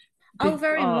conclusion Oh,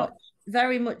 before?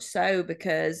 very much so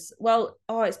because well,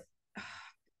 oh, it's.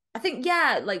 I think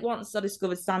yeah, like once I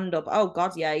discovered stand up, oh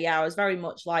god, yeah, I was very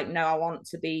much like, no, I want it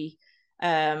to be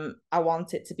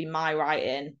my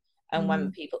writing, and when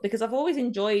Mm, people, because I've always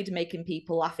enjoyed making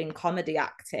people laugh in comedy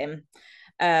acting,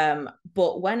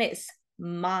 but when it's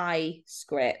my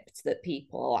script that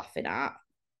people are laughing at,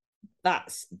 that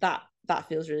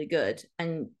feels really good.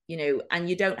 And you know, and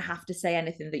you don't have to say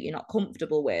anything that you're not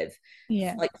comfortable with.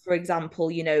 yeah, Like for example,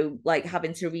 you know, like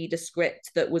having to read a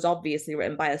script that was obviously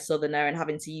written by a southerner and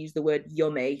having to use the word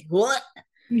yummy, what,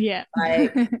 yeah,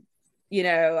 like, you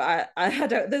know, I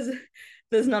don't,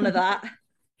 there's none of that.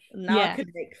 Now I yeah. can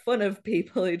make fun of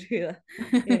people who do that,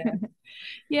 you know.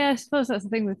 Yeah, I suppose that's the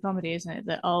thing with comedy, isn't it?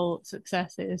 That all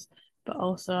successes, but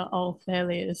also all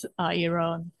failures are your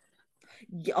own.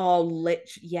 Oh,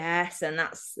 yes, and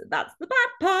that's the bad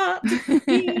part.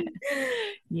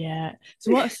 Yeah.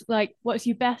 So what's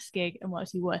your best gig and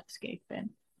what's your worst gig been?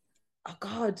 Oh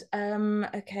God.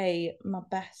 Okay, my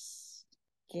best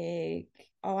gig.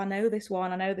 Oh, I know this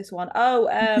one. I know this one.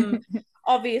 Oh,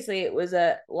 obviously it was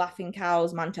at Laughing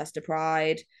Cows Manchester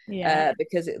Pride, Yeah,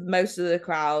 because most of the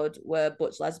crowd were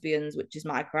butch lesbians, which is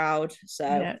my crowd. So,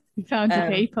 yeah. You found your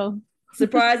um, people.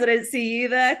 surprised I didn't see you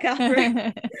there,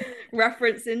 Catherine.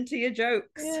 Referencing to your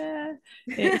jokes. Yeah,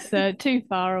 it's too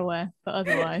far away, but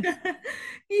otherwise,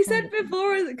 You said um,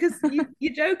 before, because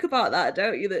you joke about that,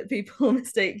 don't you? That people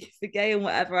mistake you for gay and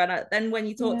whatever. And then when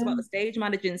you talked yeah, about the stage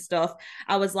managing stuff,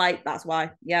 I was like, that's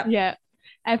why. Yep. yeah.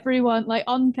 Everyone, like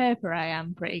on paper, I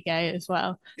am pretty gay as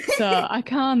well, so I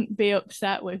can't be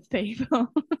upset with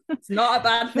people. It's not a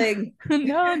bad thing.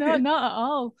 No, no, not at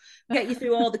all. Get you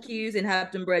through all the queues in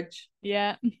Hebden Bridge.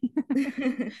 Yeah,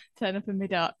 turn up in my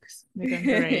ducks, my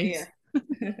dungarees.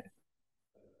 Yeah.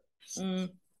 Mm.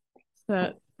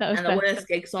 So that was And the best. worst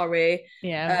gig, sorry,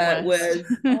 Yeah, worst.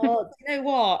 was, oh, do you know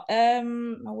what?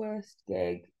 My worst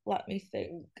gig. Let me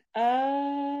think.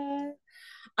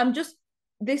 I'm just,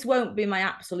 this won't be my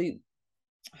absolute.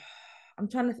 I'm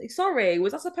trying to think. Sorry,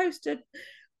 was I supposed to?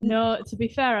 No, to be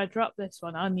fair, I dropped this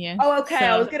one on you. Oh, okay. I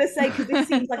So was going to say, because this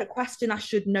seems like a question I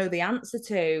should know the answer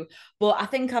to, but I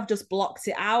think I've just blocked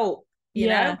it out, you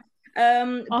know?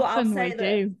 yeah, But I'll often we say that,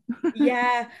 do.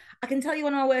 yeah, I can tell you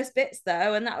one of my worst bits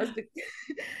though, and that was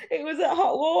it was at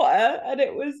Hot Water and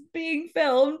it was being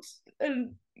filmed,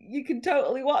 and you can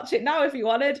totally watch it now if you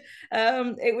wanted.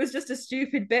 It was just a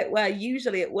stupid bit where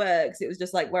usually it works. It was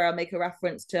just like where I make a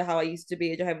reference to how I used to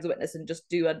be a Jehovah's Witness and just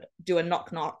do a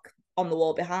knock knock on the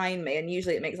wall behind me, and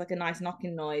usually it makes like a nice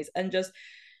knocking noise, and just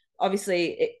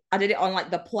obviously I did it on like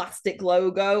the plastic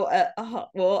logo at Hot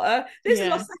Water. This is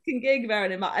my Yeah. second gig,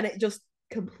 bearing in mind, and it just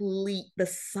complete the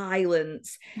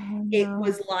silence. Oh It no.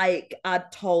 was like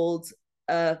I'd told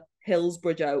a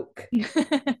Hillsborough joke,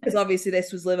 because obviously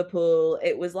this was Liverpool.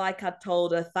 It was like I'd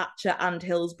told a Thatcher and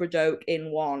Hillsborough joke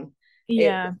in one. It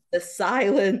Yeah. The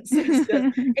silence was just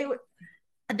it.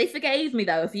 They forgave me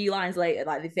though a few lines later,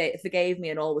 like they forgave me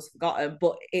and all was forgotten.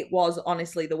 But it was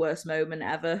honestly the worst moment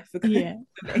ever for Yeah.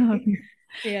 me.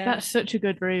 Yeah, That's such a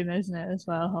good room, isn't it, as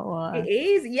well, Hot it Water?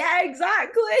 is. Yeah,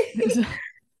 exactly. It's,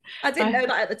 I didn't I know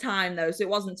that at the time though, so it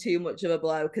wasn't too much of a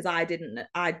blow because I didn't.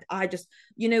 I just,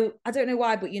 I don't know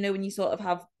why, but when you sort of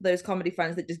have those comedy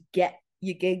friends that just get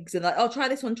your gigs and like, oh, try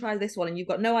this one, and you've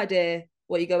got no idea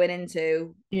what you're going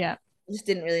into. yeah. I just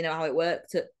didn't really know how it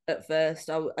worked at first.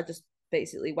 I just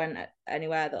basically went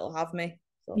anywhere that'll have me,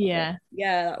 sort of thing. Yeah.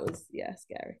 Yeah, that was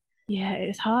scary. Yeah,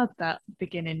 it's hard that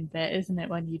beginning bit, isn't it,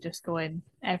 when you just go in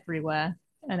everywhere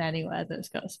and anywhere that's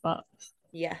got spots.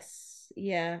 Yes,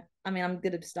 yeah. I mean, I'm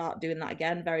gonna start doing that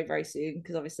again very, very soon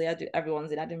because obviously I do.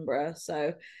 Everyone's in Edinburgh,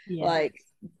 so Yeah. like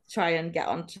try and get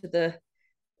onto the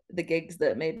gigs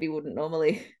that maybe wouldn't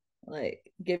normally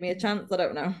like give me a chance. I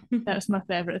don't know. That's my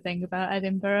favourite thing about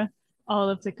Edinburgh. All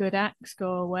of the good acts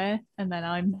go away, and then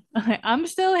I'm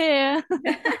still here.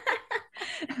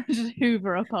 Just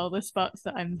hoover up all the spots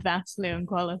that I'm vastly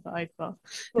unqualified for.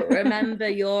 But remember,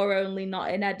 you're only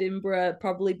not in Edinburgh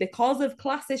probably because of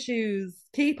class issues.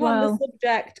 Keep on the Well,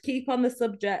 subject. Keep on the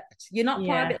subject. You're not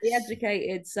privately yes,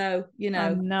 educated, so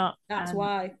I'm not, that's and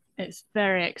why. it's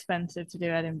very expensive to do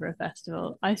Edinburgh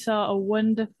Festival. I saw a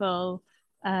wonderful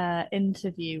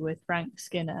interview with Frank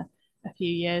Skinner a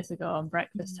few years ago on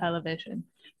Breakfast Television,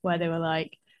 where they were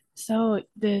like, "So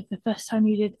the first time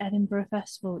you did Edinburgh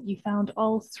Festival, you found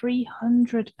all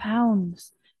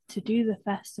 £300 to do the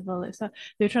festival." It's like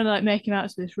they were trying to like make him out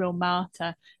as this real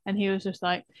martyr, and he was just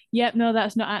like, "Yep, no,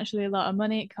 that's not actually a lot of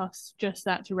money. It costs just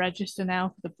that to register now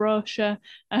for the brochure."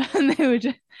 And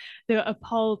they were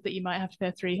appalled that you might have to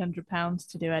pay £300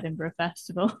 to do Edinburgh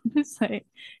Festival. It's like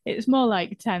it's more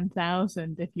like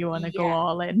 10,000 if you want to go Yeah,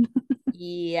 all in.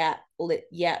 yeah,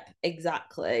 yep,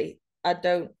 exactly. I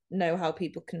don't know how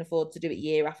people can afford to do it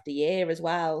year after year as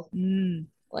well. Mm,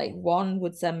 Like one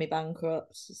would send me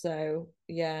bankrupt. So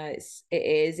yeah, it's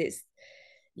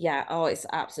yeah, oh, it's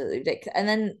absolutely ridiculous. And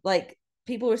then like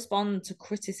people respond to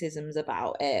criticisms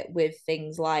about it with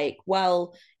things like,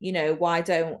 well, why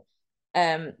don't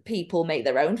people make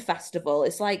their own festival?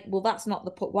 It's like, well, that's not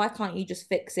the point. Why can't you just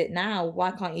fix it now? Why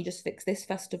can't you just fix this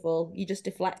festival? You're just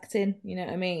deflecting, you know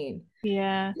what I mean?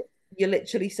 yeah, You're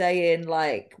literally saying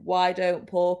like, why don't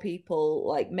poor people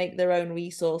like make their own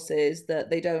resources that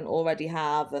they don't already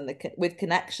have, and with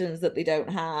connections that they don't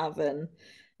have? And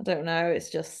I don't know, it's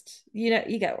just, you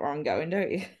get where I'm going,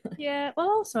 don't you? yeah. Well,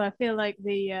 also I feel like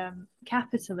the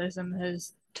capitalism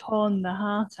has torn the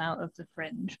heart out of the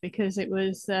fringe because it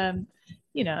was,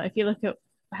 if you look at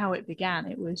how it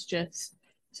began, it was just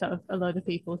sort of a load of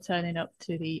people turning up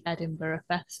to the Edinburgh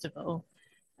Festival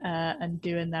and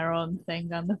doing their own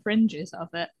thing on the fringes of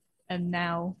it. And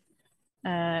now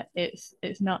it's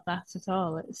not that at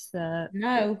all. It's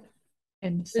No.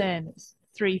 insane. It's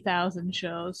 3,000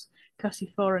 shows, cost you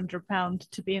 £400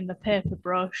 to be in the paper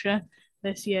brochure.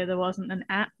 This year there wasn't an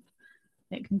app.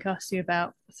 It can cost you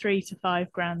about 3 to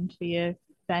 5 grand for your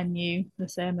venue. The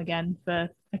same again for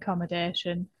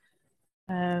accommodation.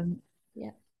 Um,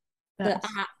 Yeah. The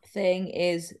that's app thing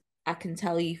is, I can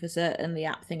tell you for certain the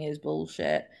app thing is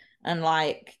bullshit. And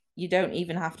like, you don't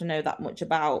even have to know that much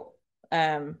about,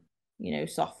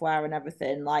 software and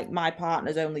everything. Like, my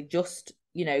partner's only just,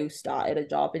 started a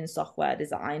job in software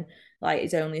design. Like,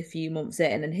 it's only a few months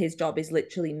in, and his job is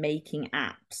literally making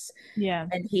apps. yeah,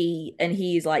 And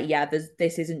he's like, yeah,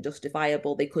 this isn't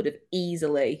justifiable. They could have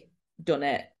easily done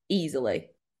it easily.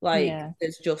 Like, yeah,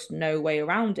 there's just no way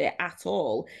around it at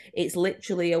all. It's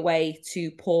literally a way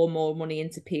to pour more money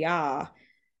into PR yeah,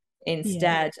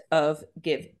 instead of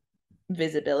give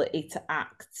visibility to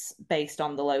acts based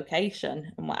on the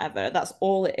location and whatever. That's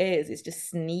all it is. It's just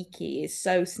sneaky. It's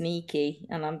so sneaky,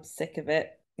 and I'm sick of it.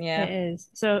 Yeah. It is.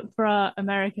 So for our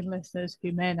American listeners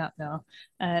who may not know,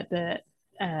 the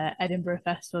Edinburgh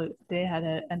Festival, they had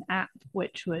an app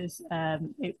which was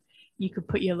you could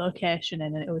put your location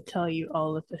in and it would tell you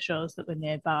all of the shows that were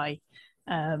nearby.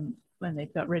 When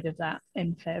they've got rid of that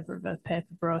in favour of a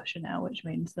paper brochure now, which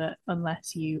means that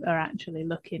unless you are actually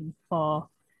looking for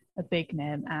a big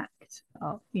name act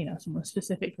or someone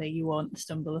specifically, you won't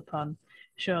stumble upon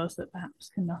shows that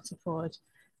perhaps cannot afford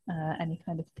any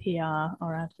kind of PR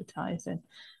or advertising.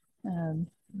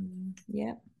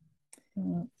 Yeah.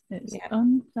 It's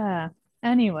unfair.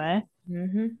 Anyway.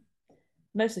 Mm-hmm.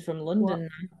 Mostly from London.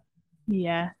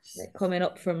 Yes. Like coming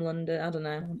up from London. I don't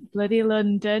know. Bloody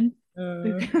London.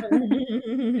 So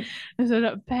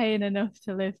not paying enough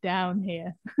to live down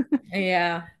here.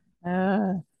 Yeah.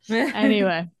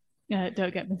 Anyway,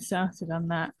 don't get me started on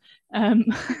that.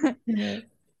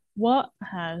 What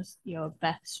has your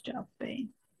best job been?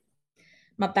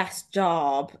 My best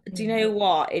job. Do you know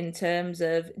what? In terms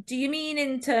of, do you mean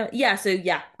in terms? Yeah. So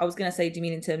yeah, I was gonna say, do you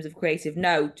mean in terms of creative?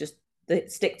 No, just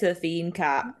stick to the theme,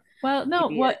 Cat. Well, no.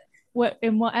 What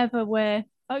in whatever way?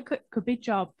 Oh, it could be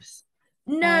jobs.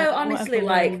 No, honestly,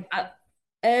 like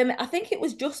I think it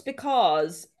was just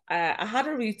because I had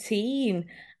a routine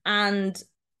and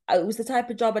it was the type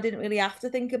of job I didn't really have to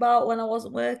think about when I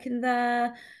wasn't working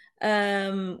there.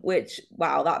 Which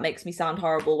wow, that makes me sound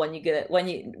horrible when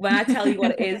when I tell you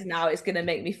what it is now, it's gonna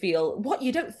make me feel what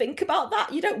you don't think about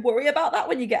that, you don't worry about that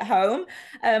when you get home.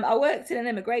 I worked in an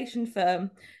immigration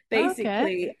firm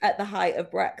basically at the height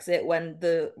of Brexit when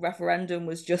the referendum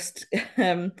was just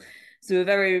so we were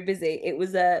very busy. It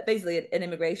was basically an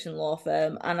immigration law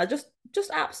firm, and I just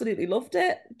absolutely loved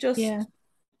it.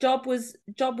 Job was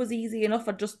easy enough.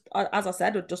 As I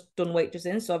said, I'd just done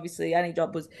waitressing, so obviously any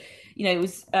job was, it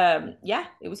was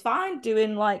it was fine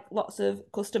doing like lots of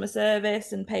customer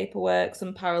service and paperwork,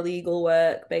 some paralegal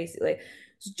work, basically.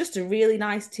 It's just a really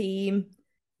nice team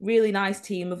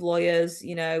of lawyers.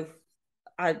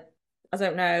 I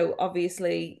don't know,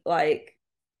 obviously, like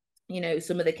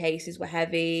some of the cases were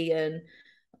heavy and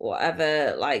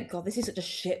whatever. Like, God, this is such a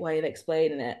shit way of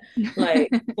explaining it.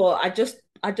 Like, but I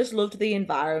just loved the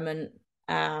environment.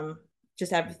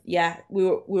 Just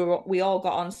we all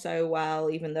got on so well,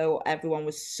 even though everyone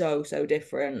was so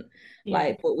different.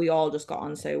 Like, but we all just got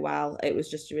on so well. It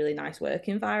was just a really nice work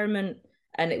environment,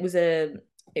 and it was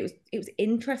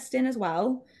interesting as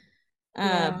well.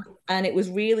 And it was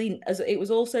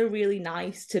also really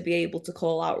nice to be able to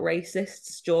call out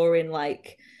racists during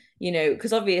like,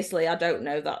 because obviously I don't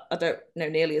know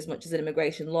nearly as much as an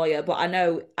immigration lawyer, but I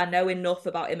know enough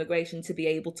about immigration to be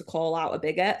able to call out a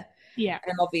bigot. Yeah.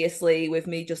 And obviously with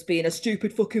me just being a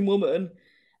stupid fucking woman,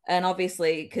 and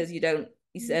obviously because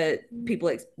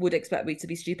people would expect me to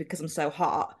be stupid because I'm so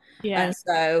hot. Yeah. And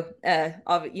so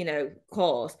of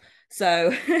course.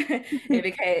 So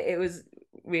it was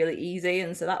really easy,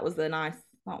 and so that was a nice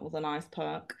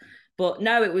perk. But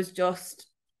no, it was just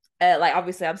like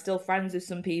obviously I'm still friends with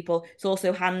some people. It's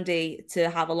also handy to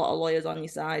have a lot of lawyers on your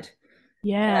side.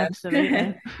 Yeah,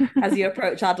 absolutely. As you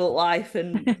approach adult life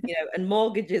and and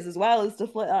mortgages as well and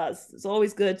stuff like that. It's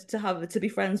always good to be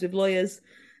friends with lawyers.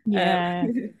 Yeah.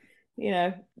 When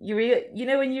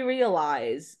you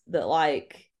realize that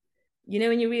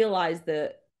when you realize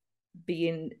that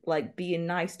being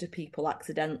nice to people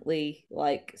accidentally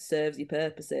like serves your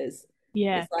purposes.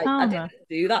 Yeah, it's like I didn't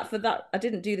do that for that. I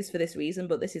didn't do this for this reason,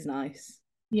 but this is nice.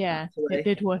 Yeah, actually. It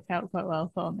did work out quite well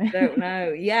for me. I don't know.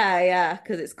 Yeah,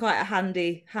 because it's quite a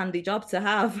handy job to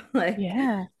have. Like,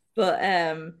 yeah. But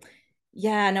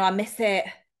no, I miss it.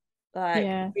 Like,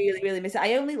 really, really miss it.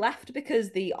 I only left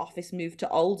because the office moved to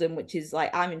Oldham, which is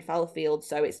like I'm in Fallowfield,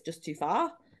 so it's just too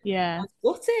far. Yeah. I was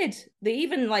gutted. They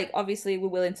even like obviously were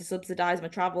willing to subsidize my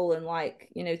travel and like,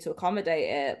 to accommodate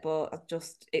it, but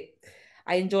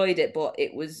I enjoyed it, but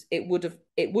it would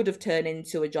have turned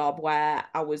into a job where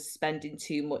I was spending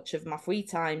too much of my free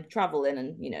time traveling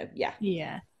and yeah.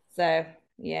 Yeah. So,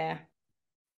 yeah.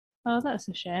 Oh, that's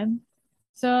a shame.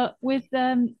 So with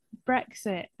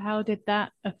Brexit, how did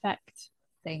that affect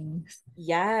things?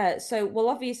 Yeah, so well,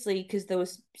 obviously, because there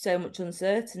was so much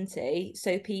uncertainty,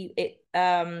 so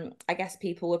I guess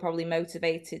people were probably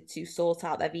motivated to sort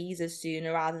out their visas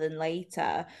sooner rather than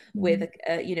later with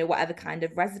whatever kind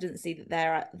of residency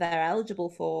that they're eligible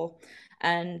for,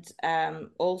 and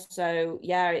also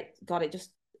it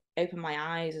just opened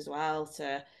my eyes as well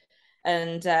to.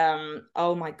 And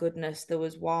oh my goodness, there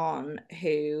was one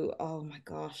who, oh my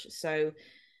gosh, so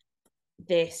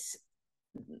this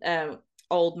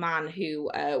old man who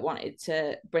wanted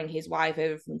to bring his wife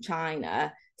over from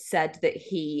China said that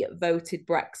he voted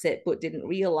Brexit but didn't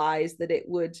realize that it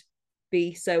would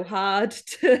be so hard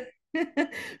to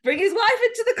bring his wife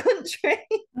into the country.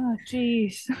 Oh,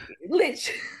 jeez.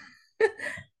 Literally, It's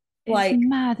like,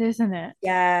 mad, isn't it?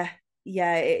 yeah,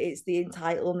 yeah, it's the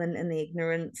entitlement and the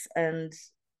ignorance, and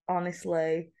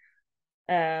honestly,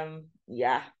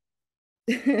 yeah.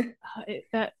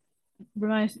 That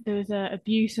reminds there was a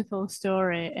beautiful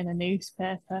story in a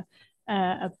newspaper.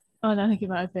 Oh, no, I think it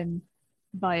might have been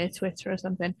via Twitter or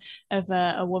something of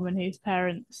a woman whose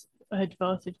parents had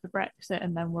voted for Brexit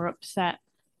and then were upset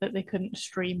that they couldn't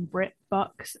stream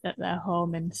BritBox at their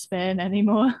home in Spain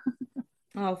anymore.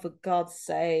 Oh, for God's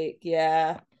sake,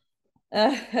 yeah.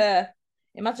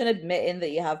 Imagine admitting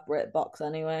that you have BritBox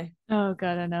anyway. Oh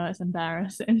God, I know it's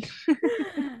embarrassing.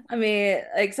 I mean,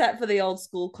 except for the old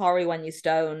school Corrie when you're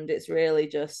stoned, it's really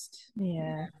just.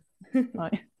 Yeah.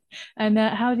 Right. And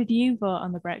how did you vote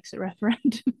on the Brexit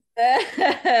referendum?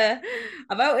 I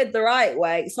voted the right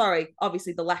way. Sorry,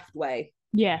 obviously the left way.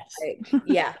 Yes. Like,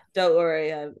 yeah, don't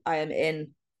worry, I am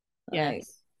in. Like,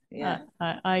 Yes. yeah,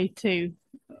 I too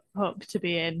hope to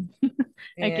be in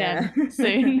yeah. again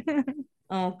soon.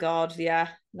 Oh God, yeah.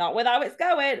 Not with how it's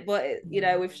going, but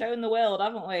we've shown the world,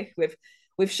 haven't we?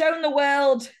 We've shown the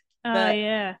world Oh that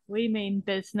yeah, we mean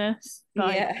business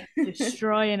by yeah.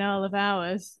 destroying all of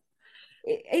ours.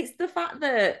 It's the fact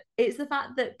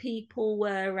that people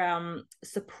were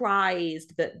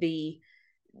surprised that the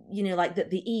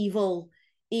evil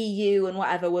EU and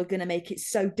whatever were going to make it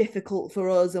so difficult for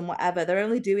us and whatever. They're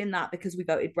only doing that because we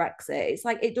voted Brexit. It's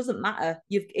like it doesn't matter.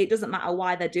 It doesn't matter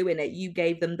why they're doing it. You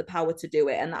gave them the power to do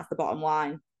it, and that's the bottom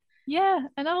line. Yeah,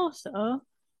 and also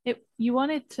you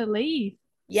wanted to leave.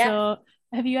 Yeah, So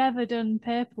have you ever done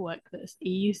paperwork that's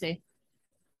easy?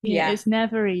 yeah, It's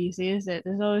never easy, is it?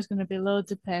 There's always going to be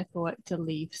loads of paperwork to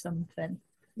leave something.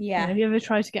 yeah, Have you ever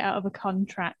tried to get out of a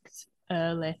contract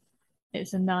early?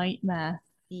 It's a nightmare.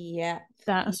 yeah.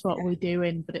 That's what we're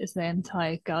doing, but it's the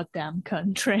entire goddamn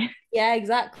country. Yeah,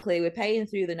 exactly. We're paying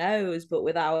through the nose, but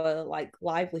with our like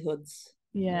livelihoods.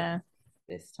 Yeah.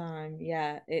 This time.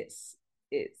 Yeah, it's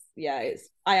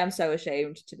I am so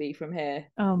ashamed to be from here.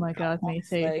 Oh my God, me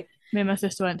too. Honestly. Me and my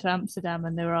sister went to Amsterdam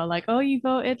and they were all like, "Oh, you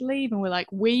voted leave," and we're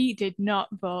like, "We did not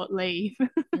vote leave.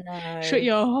 Shut No.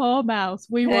 your whore mouth.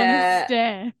 We want to Yeah.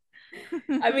 stay."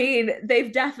 I mean,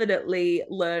 they've definitely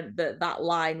learned that that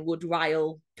line would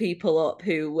rile people up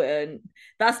who weren't.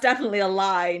 That's definitely a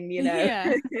line.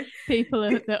 Yeah, people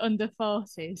are the under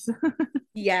 40s.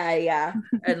 Yeah, yeah.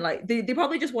 And like they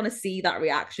probably just want to see that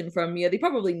reaction from you. They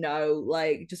probably know,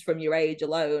 like, just from your age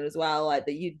alone as well, like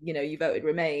that you voted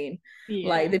Remain.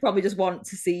 Like Yeah, they probably just want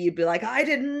to see you be like, I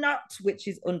did not, which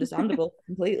is understandable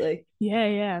completely.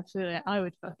 yeah, absolutely. I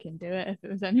would fucking do it if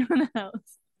it was anyone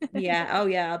else. Yeah. Oh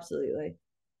yeah, absolutely.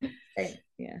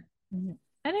 Yeah.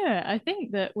 Anyway, I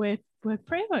think that we're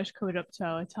pretty much covered up to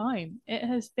our time. It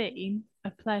has been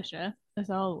a pleasure as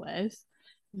always.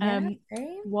 Yeah,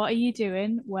 same. What are you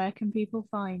doing? Where can people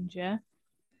find you?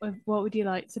 What would you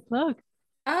like to plug?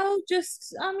 I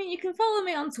mean, you can follow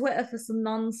me on Twitter for some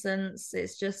nonsense.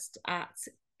 It's just at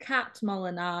Cat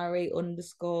Molinari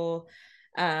underscore.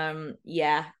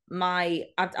 Yeah,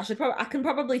 I can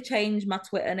probably change my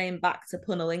Twitter name back to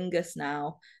Punalingus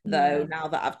now, though, Yeah. now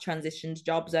that I've transitioned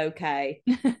jobs okay.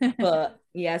 But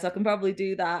yeah, so I can probably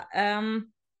do that. I'm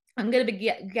gonna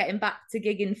be getting back to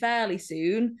gigging fairly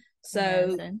soon. So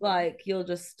Amazing. like you'll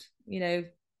just,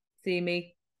 see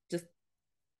me just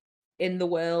in the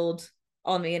world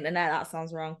on the internet. That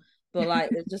sounds wrong, but like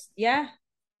it's just yeah,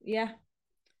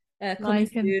 coming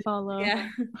Like and soon. follow. Yeah.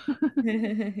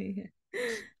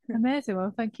 Amazing.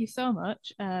 Well, thank you so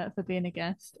much for being a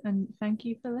guest and thank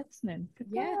you for listening.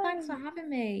 Yeah, thanks Goodbye. for having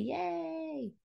me. Yay.